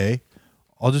 Okay,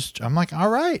 I'm like, all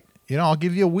right. I'll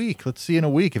give you a week. Let's see in a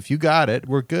week if you got it.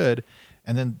 We're good.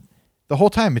 And then the whole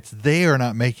time it's they are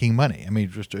not making money. I mean,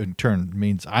 just in turn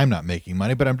means I'm not making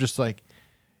money. But I'm just like,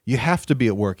 you have to be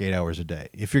at work 8 hours a day.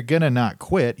 If you're gonna not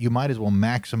quit, you might as well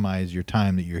maximize your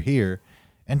time that you're here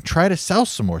and try to sell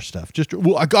some more stuff. Just,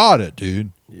 well, I got it,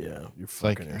 dude. Yeah, you're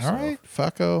Like, fucking yourself. all right,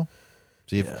 fucko.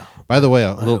 See, Yeah. by the way,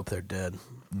 I hope they're dead.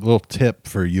 little tip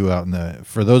for you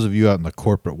for those of you out in the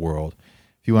corporate world,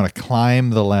 if you want to climb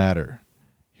the ladder,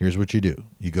 here's what you do.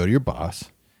 You go to your boss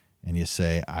and you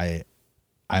say,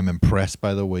 I'm impressed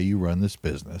by the way you run this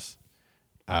business.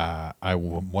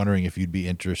 I'm wondering if you'd be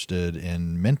interested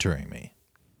in mentoring me.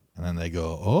 And then they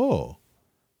go, oh,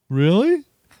 really?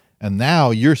 And now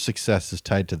your success is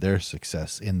tied to their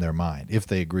success in their mind if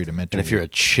they agree to mentor And if you're a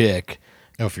chick,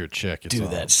 if you're a chick, it's do all-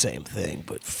 that same thing,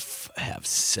 but have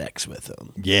sex with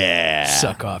them. Yeah.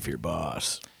 Suck off your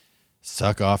boss.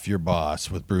 Suck off your boss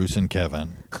with Bruce and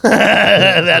Kevin.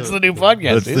 That's the new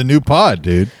podcast, That's dude. the new pod,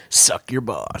 dude. Suck your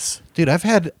boss. Dude, I've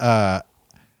had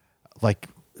like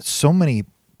so many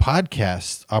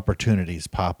podcast opportunities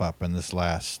pop up in this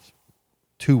last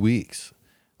 2 weeks.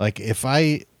 Like if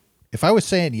I was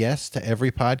saying yes to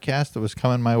every podcast that was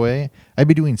coming my way, I'd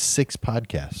be doing 6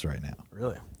 podcasts right now.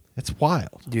 Really? It's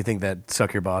wild. Do you think that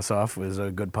Suck Your Boss Off was a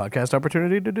good podcast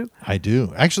opportunity to do? I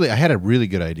do. Actually, I had a really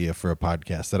good idea for a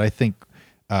podcast that I think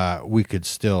we could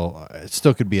it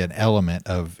still could be an element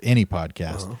of any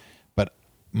podcast. But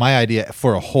my idea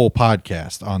for a whole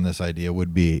podcast on this idea it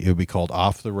would be called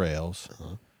Off the Rails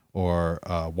or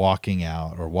Walking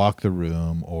Out or Walk the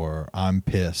Room or I'm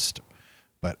Pissed.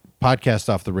 But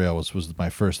podcast Off the Rails was my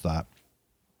first thought.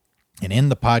 And in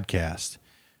the podcast,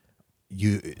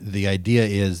 the idea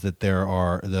is that there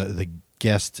are the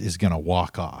guest is going to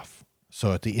walk off.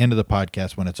 So at the end of the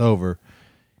podcast, when it's over,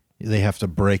 they have to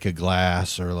break a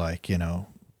glass or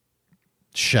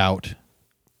shout,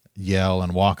 yell,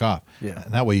 and walk off. Yeah.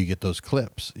 And that way you get those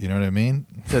clips. You know what I mean?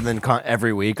 So then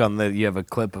every week you have a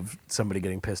clip of somebody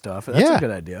getting pissed off. That's Yeah. a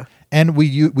good idea. And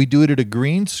we do it at a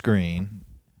green screen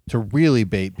to really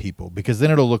bait people because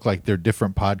then it'll look like they're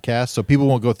different podcasts. So people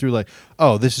won't go through like,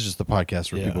 oh, this is just the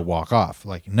podcast where Yeah. people walk off.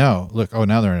 Like, no, look, oh,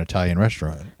 now they're in an Italian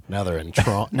restaurant. Now they're in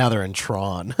Tron. Now they're in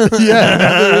Tron.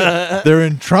 Yeah, they're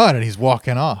in Tron and he's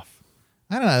walking off.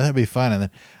 I don't know, that'd be fun. And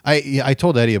then I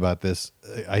told Eddie about this.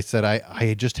 I said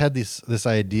I just had this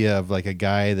idea of like a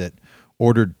guy that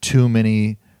ordered too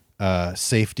many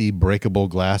safety breakable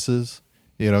glasses,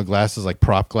 glasses like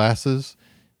prop glasses,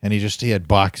 and he had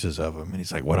boxes of them, and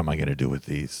he's like, "What am I going to do with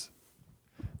these?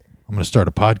 I'm going to start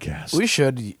a podcast."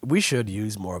 We should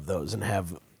use more of those and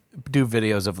do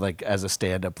videos of like as a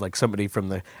stand up, like somebody from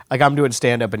like I'm doing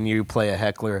stand up and you play a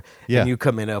heckler Yeah. and you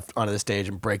come in onto the stage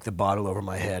and break the bottle over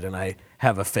my head and I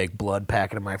have a fake blood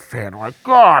packet in my fan. I'm like,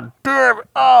 God damn it.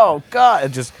 Oh God.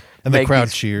 And just And the make crowd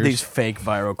these, cheers. These fake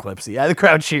viral clips. Yeah, the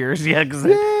crowd cheers. Yeah, because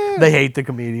they hate the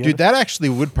comedian. Dude, that actually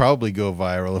would probably go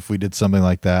viral if we did something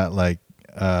like that, like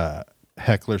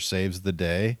heckler saves the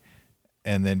day,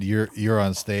 and then you're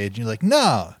on stage and you're like,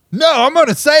 no, I'm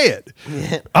gonna say it.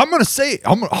 I'm gonna say it.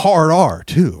 I'm gonna hard R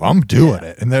too. I'm doing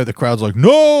it. And there the crowd's like,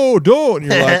 no, don't.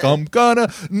 And you're like, I'm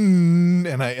gonna and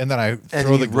then I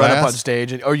throw the you run up on glass.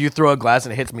 stage or you throw a glass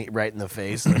and it hits me right in the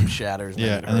face and it shatters.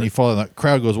 Yeah, it and then you fall and the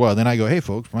crowd goes wild. Then I go, hey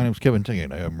folks, my name's Kevin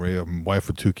Tiggin. I'm a wife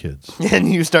with 2 kids.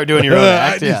 and you start doing your own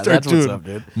act. You Yeah, start that's what's doing up,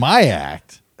 dude. My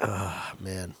act.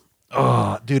 Man.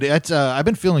 Oh, dude, it's I've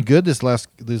been feeling good these last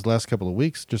couple of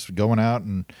weeks, just going out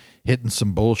and hitting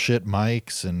some bullshit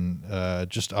mics and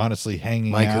just honestly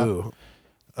hanging Mike out. who?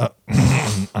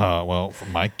 Well,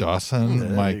 Mike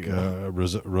Dawson, Mike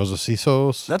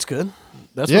Rosasisos. That's good.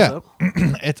 That's Yeah, what's up.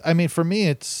 it's. I mean, for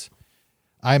me,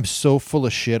 I'm so full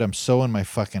of shit. I'm so in my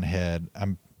fucking head.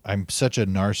 I'm such a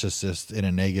narcissist in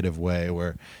a negative way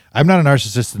where I'm not a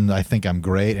narcissist and I think I'm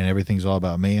great and everything's all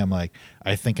about me. I'm like,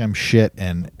 I think I'm shit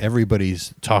and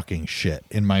everybody's talking shit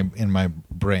in my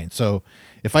brain. So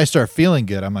if I start feeling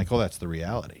good, I'm like, oh, that's the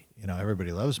reality.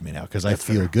 Everybody loves me now because I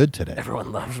feel good today.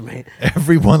 Everyone loves me.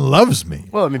 Everyone loves me.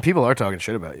 Well, I mean, people are talking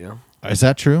shit about you. Is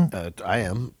that true? I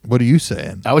am. What are you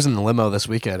saying? I was in the limo this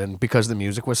weekend, and because the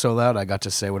music was so loud, I got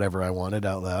to say whatever I wanted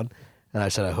out loud. And I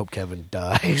said, I hope Kevin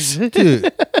dies.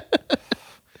 Dude.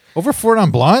 Over 4 Non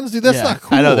Blondes? Dude, that's Yeah, not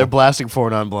cool. I know, they're blasting 4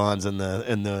 Non Blondes in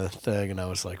the thing, and I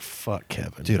was like, fuck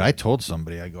Kevin. Dude, I told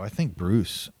somebody, I go, I think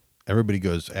Bruce, everybody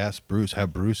goes, ask Bruce, how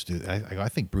Bruce do. I go, I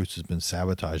think Bruce has been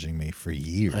sabotaging me for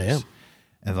years. I am.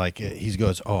 And like, he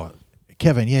goes, oh,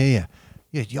 Kevin, yeah,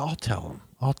 y'all tell him.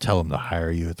 I'll tell him to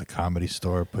hire you at the Comedy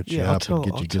Store, put you up and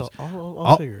get you good.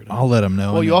 I'll figure it out. I'll let him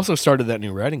know. Well, And you then- also started that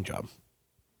new writing job.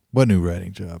 What new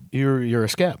writing job? You're a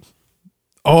scab.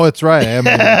 Oh, that's right. I'm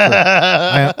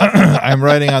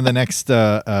writing on the next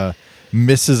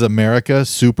Mrs. America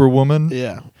Superwoman.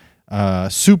 Yeah.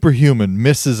 Superhuman,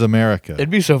 Mrs. America. It'd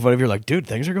be so funny if you're like, dude,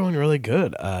 things are going really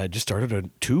good. I just started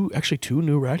two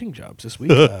new writing jobs this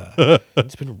week.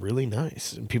 It's been really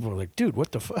nice. And people are like, dude,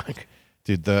 what the fuck?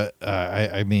 Dude,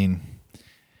 I mean,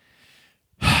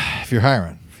 if you're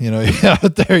hiring,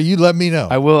 out there, you let me know.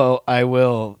 I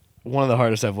will. One of the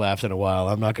hardest I've laughed in a while.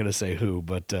 I'm not going to say who,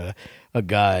 but a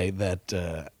guy that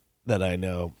I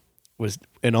know was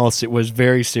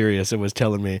very serious and was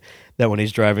telling me that when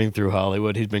he's driving through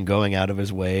Hollywood, he's been going out of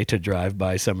his way to drive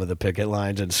by some of the picket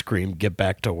lines and scream, "Get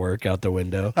back to work" out the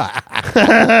window.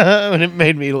 And it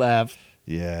made me laugh.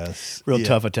 Yes. Real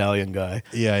tough Italian guy.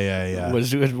 Yeah.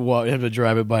 Was him to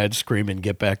drive it by and scream and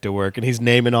get back to work. And he's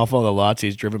naming off all the lots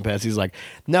he's driven past. He's like,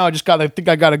 "No, I think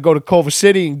I gotta go to Culver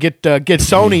City and get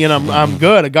Sony, and I'm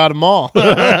good. I got them all."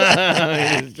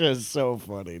 It's just so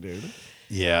funny, dude.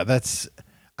 Yeah,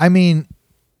 I mean,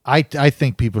 I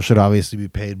think people should obviously be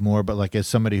paid more, but like as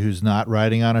somebody who's not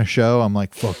writing on a show, I'm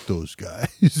like, fuck those guys.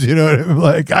 You know what I mean?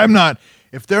 Like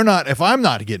if I'm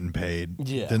not getting paid,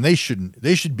 then they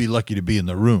should be lucky to be in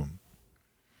the room.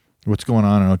 What's going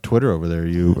on Twitter over there?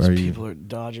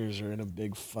 Dodgers are in a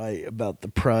big fight about the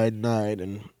Pride Night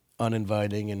and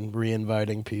uninviting and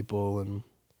re-inviting people and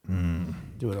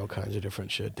doing all kinds of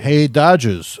different shit. Dude. Hey,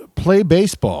 Dodgers, play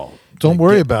baseball. Don't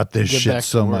worry about this shit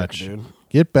so much. Dude.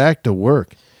 Get back to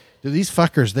work. Dude, these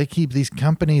fuckers, they keep these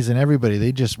companies and everybody,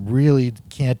 they just really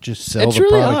can't just sell the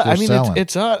product they're selling.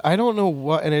 It's odd. I don't know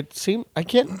what, and it seemed, I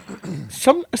can't,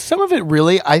 some of it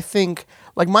really, I think,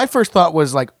 like my first thought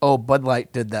was like, oh, Bud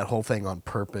Light did that whole thing on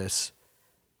purpose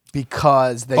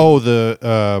because they... Oh,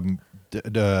 the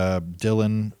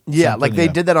Dylan... Yeah, like they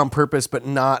did that on purpose, but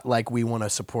not like we want to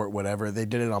support whatever. They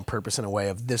did it on purpose in a way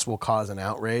of this will cause an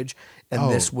outrage, and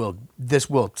this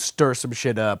will stir some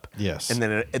shit up. Yes. And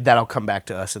then that'll come back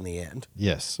to us in the end.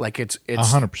 Yes. Like it's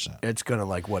 100%. It's going to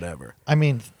like whatever. I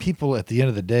mean, people at the end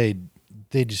of the day,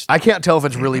 they just... I can't tell if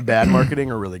it's really bad marketing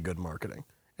or really good marketing.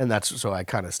 And so I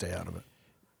kind of stay out of it.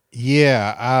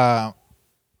 Yeah.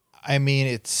 I mean,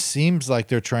 it seems like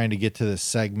they're trying to get to the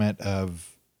segment of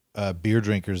beer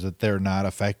drinkers that they're not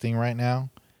affecting right now.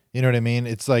 You know what I mean?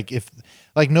 It's like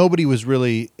nobody was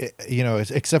really,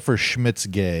 except for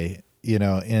Schmitzgay, in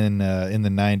the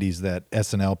 90s, that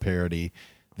SNL parody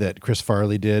that Chris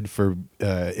Farley did for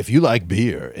if you like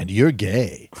beer and you're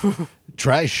gay,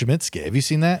 try Schmitzgay. Have you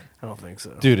seen that? I don't think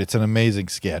so. Dude, it's an amazing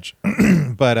sketch.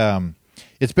 But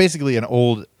it's basically an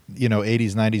old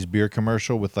 80s, 90s beer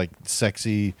commercial with like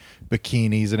sexy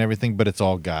bikinis and everything, but it's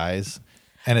all guys.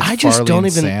 And it's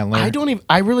Sandler.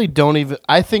 I really don't even,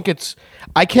 I think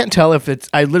I can't tell if it's,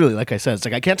 I literally, like I said, it's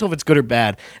like, I can't tell if it's good or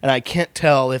bad. And I can't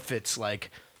tell if it's like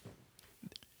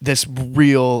this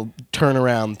real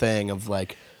turnaround thing of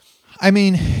like, I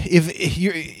mean, if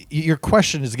your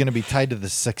question is going to be tied to the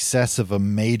success of a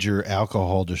major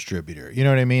alcohol distributor, you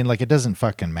know what I mean? Like, it doesn't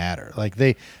fucking matter.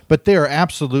 But they are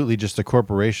absolutely just a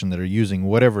corporation that are using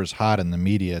whatever's hot in the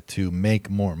media to make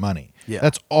more money. Yeah.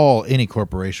 That's all any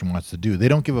corporation wants to do. They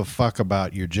don't give a fuck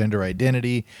about your gender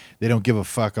identity. They don't give a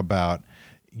fuck about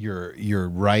your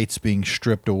rights being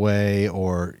stripped away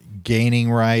or gaining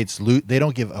rights. They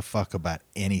don't give a fuck about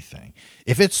anything.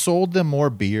 If it sold them more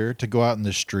beer to go out in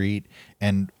the street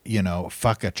and,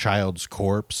 fuck a child's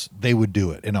corpse, they would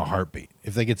do it in a heartbeat.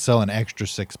 If they could sell an extra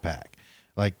 6-pack.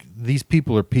 Like, these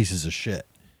people are pieces of shit.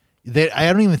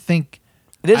 I don't even think...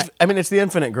 It is. I mean, it's the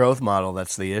infinite growth model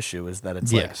that's the issue. Is that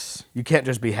it's yes. like you can't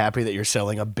just be happy that you're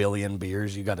selling 1 billion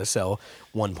beers. You got to sell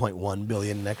 1.1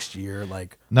 billion next year.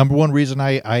 Like, number one reason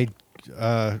I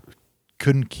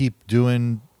couldn't keep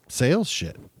doing sales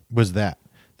shit was that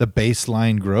the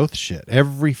baseline growth shit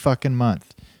every fucking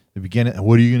month. The beginning.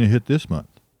 What are you going to hit this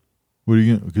month? What are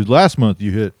you going? Because last month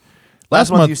you hit. Last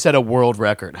month you set a world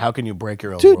record. How can you break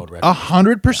your own world record?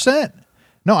 100%.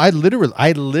 No, I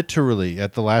literally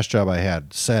at the last job I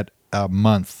had set a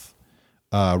month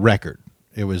record.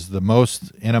 It was the most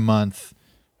in a month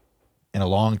in a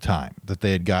long time that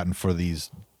they had gotten for these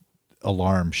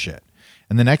alarm shit.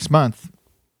 And the next month,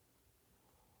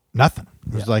 nothing.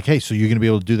 It was like, hey, so you're going to be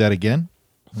able to do that again?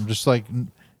 I'm just like,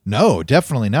 no,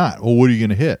 definitely not. Well, what are you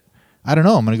going to hit? I don't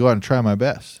know. I'm going to go out and try my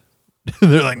best.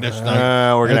 They're like, that's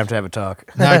not. We're going to have a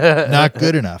talk. not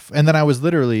good enough. And then I was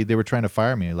literally, they were trying to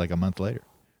fire me like a month later.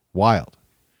 Wild.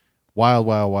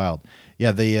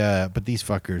 Yeah, but these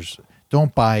fuckers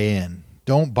don't buy in.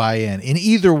 Don't buy in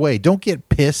either way. Don't get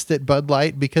pissed at Bud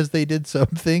Light because they did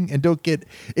something, and don't get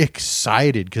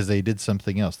excited because they did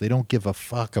something else. They don't give a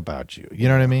fuck about you. You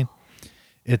know what I mean?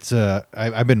 It's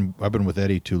I've been with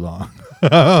Eddie too long.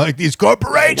 Like these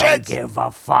corporations. Don't give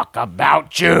a fuck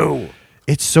about you.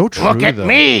 It's so true. Look at though.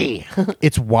 me.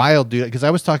 It's wild, dude. Because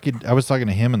I was talking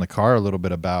to him in the car a little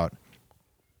bit about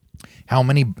how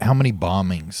many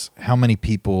bombings, how many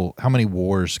people, how many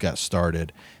wars got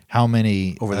started, how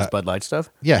many Over this Bud Light stuff?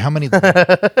 Yeah, how many?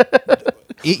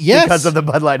 Yes, Because of the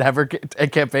Bud Light Ever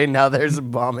campaign, now there's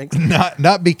bombings.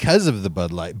 not because of the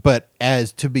Bud Light, but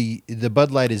the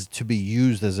Bud Light is to be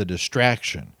used as a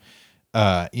distraction.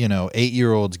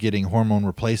 8-year-olds getting hormone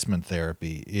replacement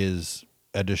therapy is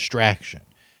a distraction.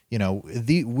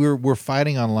 We're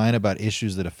fighting online about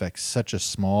issues that affect such a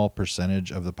small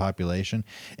percentage of the population,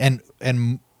 and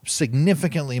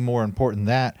significantly more important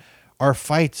that our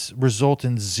fights result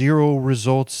in zero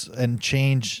results and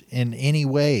change in any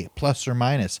way, plus or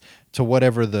minus, to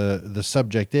whatever the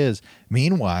subject is.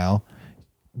 Meanwhile,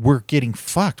 we're getting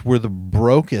fucked. We're the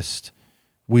brokest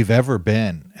we've ever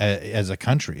been as a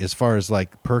country, as far as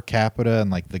like per capita,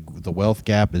 and like the wealth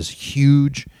gap is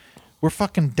huge. We're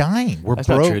fucking dying. We're That's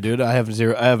broke. not true, dude. I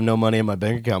have no money in my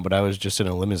bank account, but I was just in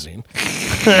a limousine.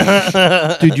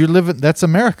 Dude, you're living. That's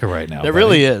America right now. It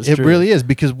really is. It true. really is,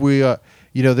 because we,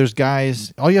 there's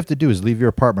guys. All you have to do is leave your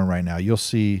apartment right now. You'll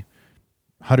see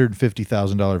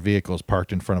 $150,000 vehicles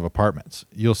parked in front of apartments.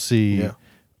 You'll see. Yeah.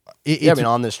 It's,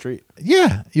 on this street.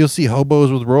 yeah, you'll see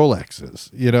hobos with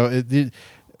Rolexes.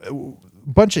 A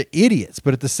bunch of idiots.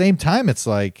 But at the same time, it's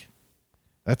like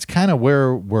that's kind of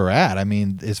where we're at. I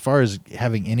mean, as far as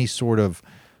having any sort of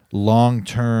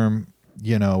long-term,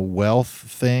 wealth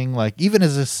thing, like even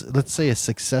as let's say a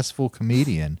successful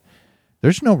comedian,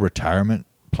 there's no retirement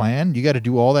plan. You got to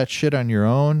do all that shit on your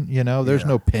own. There's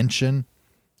no pension.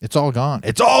 It's all gone.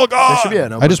 It's all gone. There should be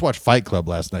an I just watched Fight Club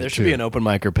last night. There should be an open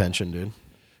micer pension, dude.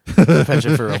 A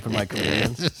pension for open mic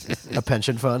comedians. A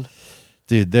pension fund.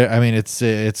 Dude.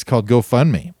 It's called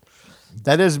GoFundMe.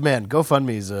 That is, man.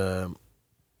 GoFundMe's.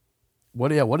 What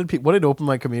did open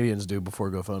mic comedians do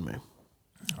before GoFundMe?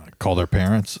 Call their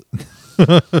parents.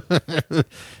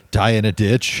 Die in a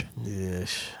ditch.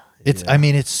 Yes. It's. Yeah. I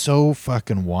mean, it's so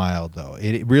fucking wild, though.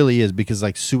 It really is, because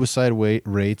like suicide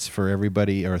rates for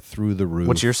everybody are through the roof.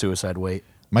 What's your suicide weight?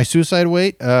 My suicide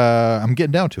weight? I'm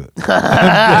getting down to it.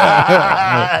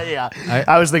 Yeah,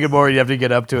 I was thinking more. You have to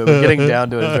get up to it. But getting down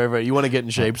to it is very. You want to get in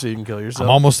shape so you can kill yourself. I'm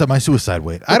almost at my suicide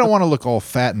weight. I don't want to look all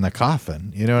fat in the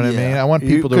coffin. You know what I mean? I want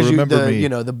people to remember me.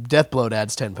 The death blow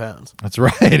adds 10 pounds. That's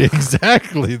right.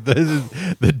 Exactly.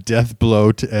 The death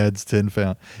blow adds 10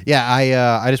 pounds. Yeah,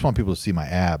 I just want people to see my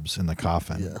abs in the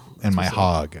coffin and my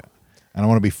hog. I don't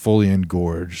want to be fully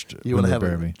engorged. You want to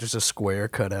have just a square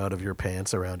cut out of your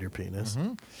pants around your penis.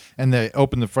 Mm-hmm. And they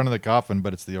open the front of the coffin,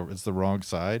 but it's the wrong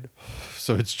side,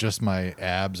 so it's just my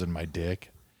abs and my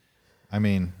dick. I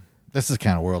mean, this is the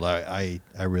kind of world I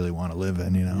really want to live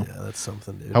in. Yeah, that's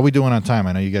something, dude. How we doing on time?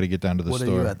 I know you got to get down to the store.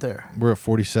 What are you at there? We're at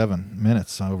 47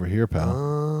 minutes over here,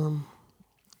 pal.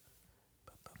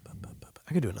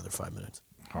 I could do another 5 minutes.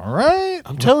 All right.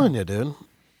 I'm telling you, dude.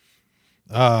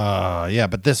 Yeah,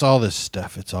 but all this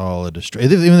stuff, it's all a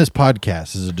distraction. Even this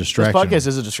podcast is a distraction. This podcast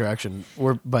is a distraction.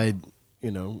 We're by,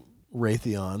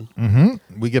 Raytheon.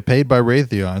 Mm-hmm. We get paid by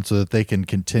Raytheon so that they can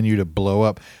continue to blow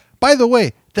up. By the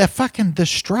way, the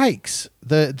strikes,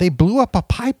 they blew up a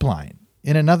pipeline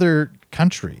in another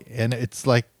country, and it's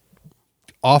like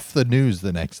off the news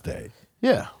the next day.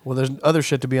 Yeah. Well, there's other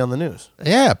shit to be on the news.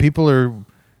 Yeah, people are,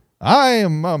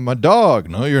 I'm a dog.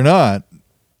 No, you're not.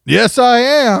 Yes, I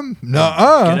am.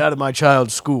 Nuh-uh. Get out of my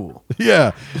child's school.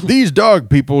 Yeah, these dog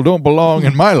people don't belong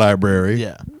in my library.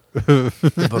 Yeah.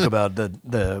 The book about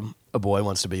a boy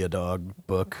wants to be a dog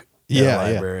book. In a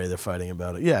library. They're fighting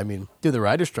about it. Yeah, I mean, dude, the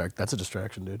writer's strike, that's a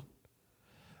distraction, dude.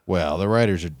 Well,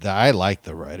 I like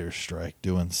the writer's strike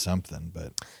doing something,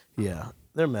 but yeah,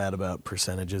 they're mad about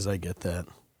percentages. I get that.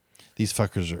 These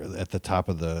fuckers are at the top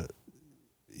of the,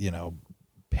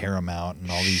 Paramount and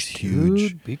all these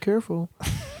huge. Dude, be careful.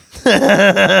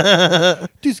 Dude,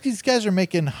 these guys are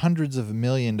making hundreds of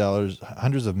millions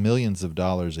of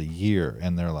dollars a year,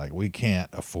 and they're like, we can't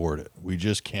afford it. We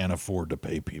just can't afford to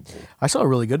pay people. I saw a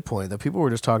really good point that people were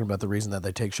just talking about the reason that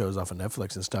they take shows off of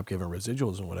Netflix and stop giving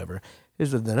residuals and whatever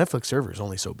is that the Netflix server is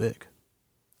only so big.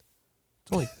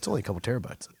 It's only a couple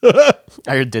terabytes.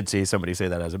 I did see somebody say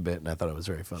that as a bit, and I thought it was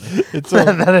very funny.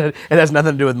 It has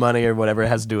nothing to do with money or whatever. It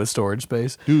has to do with storage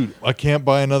space. Dude, I can't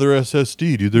buy another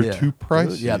SSD, dude. They're too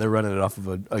pricey. Yeah, they're running it off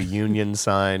of a Union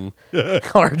Sign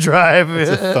hard drive.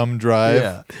 It's a thumb drive.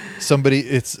 Yeah.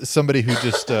 It's somebody who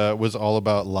just was all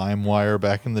about LimeWire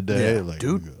back in the day. Yeah. Like,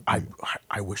 dude, I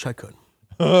wish I could.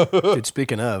 Dude,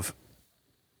 speaking of,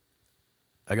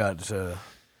 I got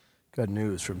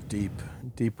news from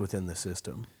deep within the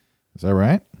system. Is that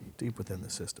right? Deep within the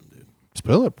system, dude.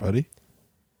 Spill it, buddy.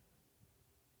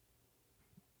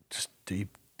 Just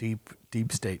deep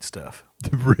state stuff.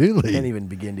 Really? Can't even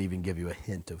begin to even give you a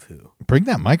hint of who. Bring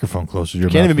that microphone closer to your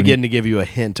mouth. Can't even when begin to give you a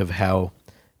hint of how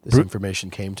this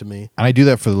information came to me. And I do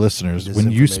that for the listeners.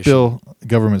 When you spill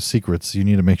government secrets, you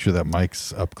need to make sure that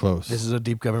mic's up close. This is a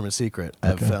deep government secret.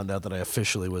 Okay. I've found out that I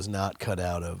officially was not cut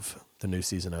out of the new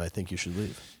season of I Think You Should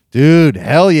Leave. Dude,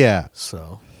 hell yeah.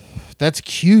 So that's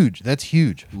huge. That's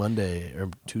huge. Monday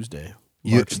or Tuesday,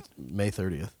 May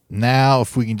 30th. Now,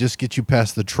 if we can just get you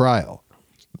past the trial,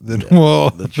 then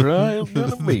well, the trial's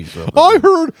gonna be something. I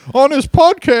heard on his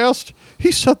podcast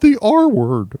he said the R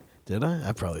word. Did I?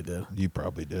 I probably did. You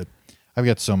probably did. I've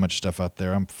got so much stuff out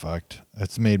there. I'm fucked.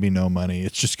 It's made me no money.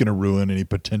 It's just gonna ruin any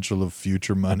potential of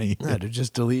future money. No, to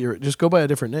just delete your. Just go by a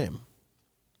different name.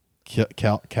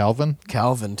 Calvin.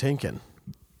 Calvin Tinkin.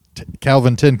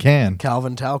 Calvin Tin Can.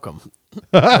 Calvin Talcum.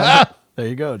 There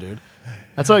you go, dude.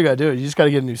 That's all you gotta do. You just gotta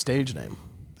get a new stage name.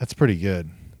 That's pretty good.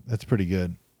 That's pretty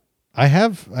good.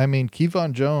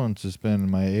 Kevon Jones has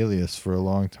been my alias for a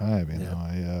long time. You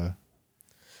know,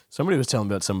 Somebody was telling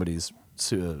me about somebody's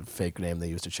fake name they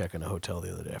used to check in a hotel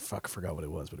the other day. I forgot what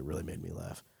it was, but it really made me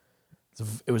laugh.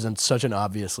 It was in such an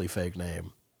obviously fake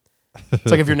name.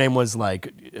 It's like if your name was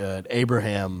like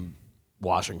Abraham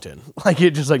Washington, like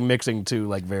you're just like mixing two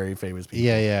like very famous people.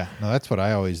 Yeah. No, that's what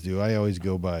I always do. I always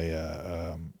go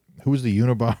by who was the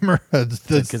Unabomber? Ted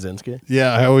Kaczynski.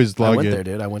 Yeah, I always log in. I went there,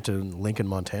 dude. I went to Lincoln,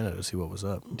 Montana to see what was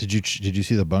up. Did you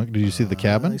see the bunk? Did you see the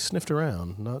cabin? I sniffed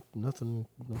around. Not too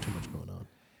much going on.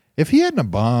 If he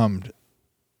hadn't bombed,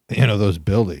 those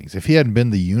buildings, if he hadn't been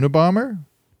the Unabomber,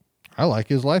 I like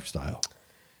his lifestyle.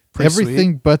 Pretty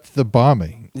Everything sweet. But the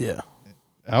bombing. Yeah.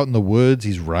 Out in the woods,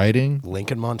 he's riding.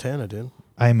 Lincoln, Montana, dude.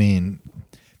 I mean,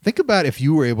 think about if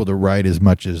you were able to ride as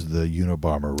much as the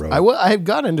Unabomber rode. I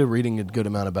got into reading a good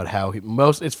amount about how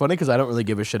it's funny because I don't really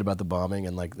give a shit about the bombing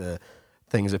and like the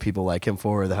things that people like him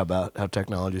for, or about how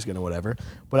technology is going to whatever.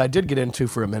 But I did get into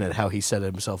for a minute how he set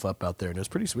himself up out there, and it was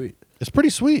pretty sweet. It's pretty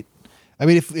sweet. I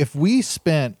mean, if we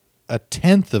spent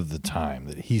 1/10 of the time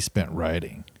that he spent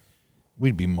riding,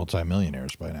 we'd be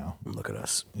multimillionaires by now. Look at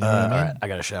us. You know what I mean? All right, I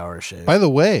got a shower to shave. By the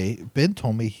way, Ben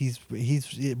told me he's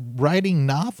writing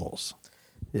novels.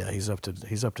 Yeah, he's up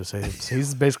to say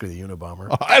he's basically the Unabomber.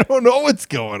 I don't know what's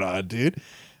going on, dude.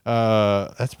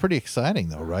 That's pretty exciting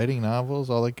though. Writing novels,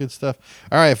 all that good stuff.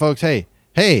 All right, folks. Hey,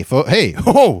 folks.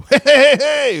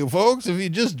 If you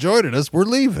just joined us, we're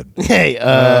leaving. Hey,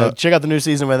 check out the new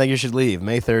season of I Think You Should Leave,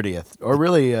 May 30th, or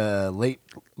really late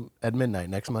at midnight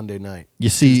next Monday night. You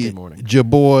see your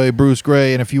boy Bruce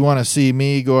Gray, and if you want to see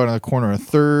me, go out on the corner of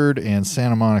 3rd and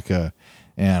Santa Monica.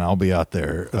 And I'll be out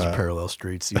there. Those parallel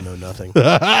streets, you know nothing.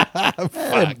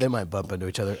 They might bump into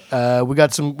each other. We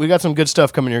got some good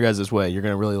stuff coming your guys' way. You're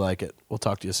gonna really like it. We'll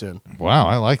talk to you soon. Wow,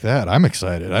 I like that. I'm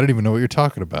excited. I don't even know what you're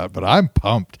talking about, but I'm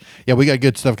pumped. Yeah, we got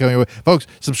good stuff coming your way. Folks,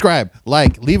 subscribe,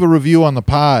 leave a review on the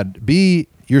pod. Be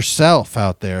yourself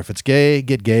out there. If it's gay,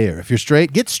 get gayer. If you're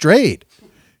straight, get straight.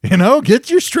 Get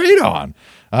your straight on.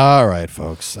 All right,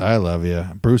 folks. I love you.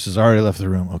 Bruce has already left the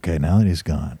room. Okay, now that he's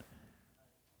gone.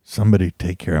 Somebody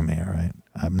take care of me, all right?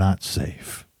 I'm not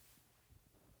safe.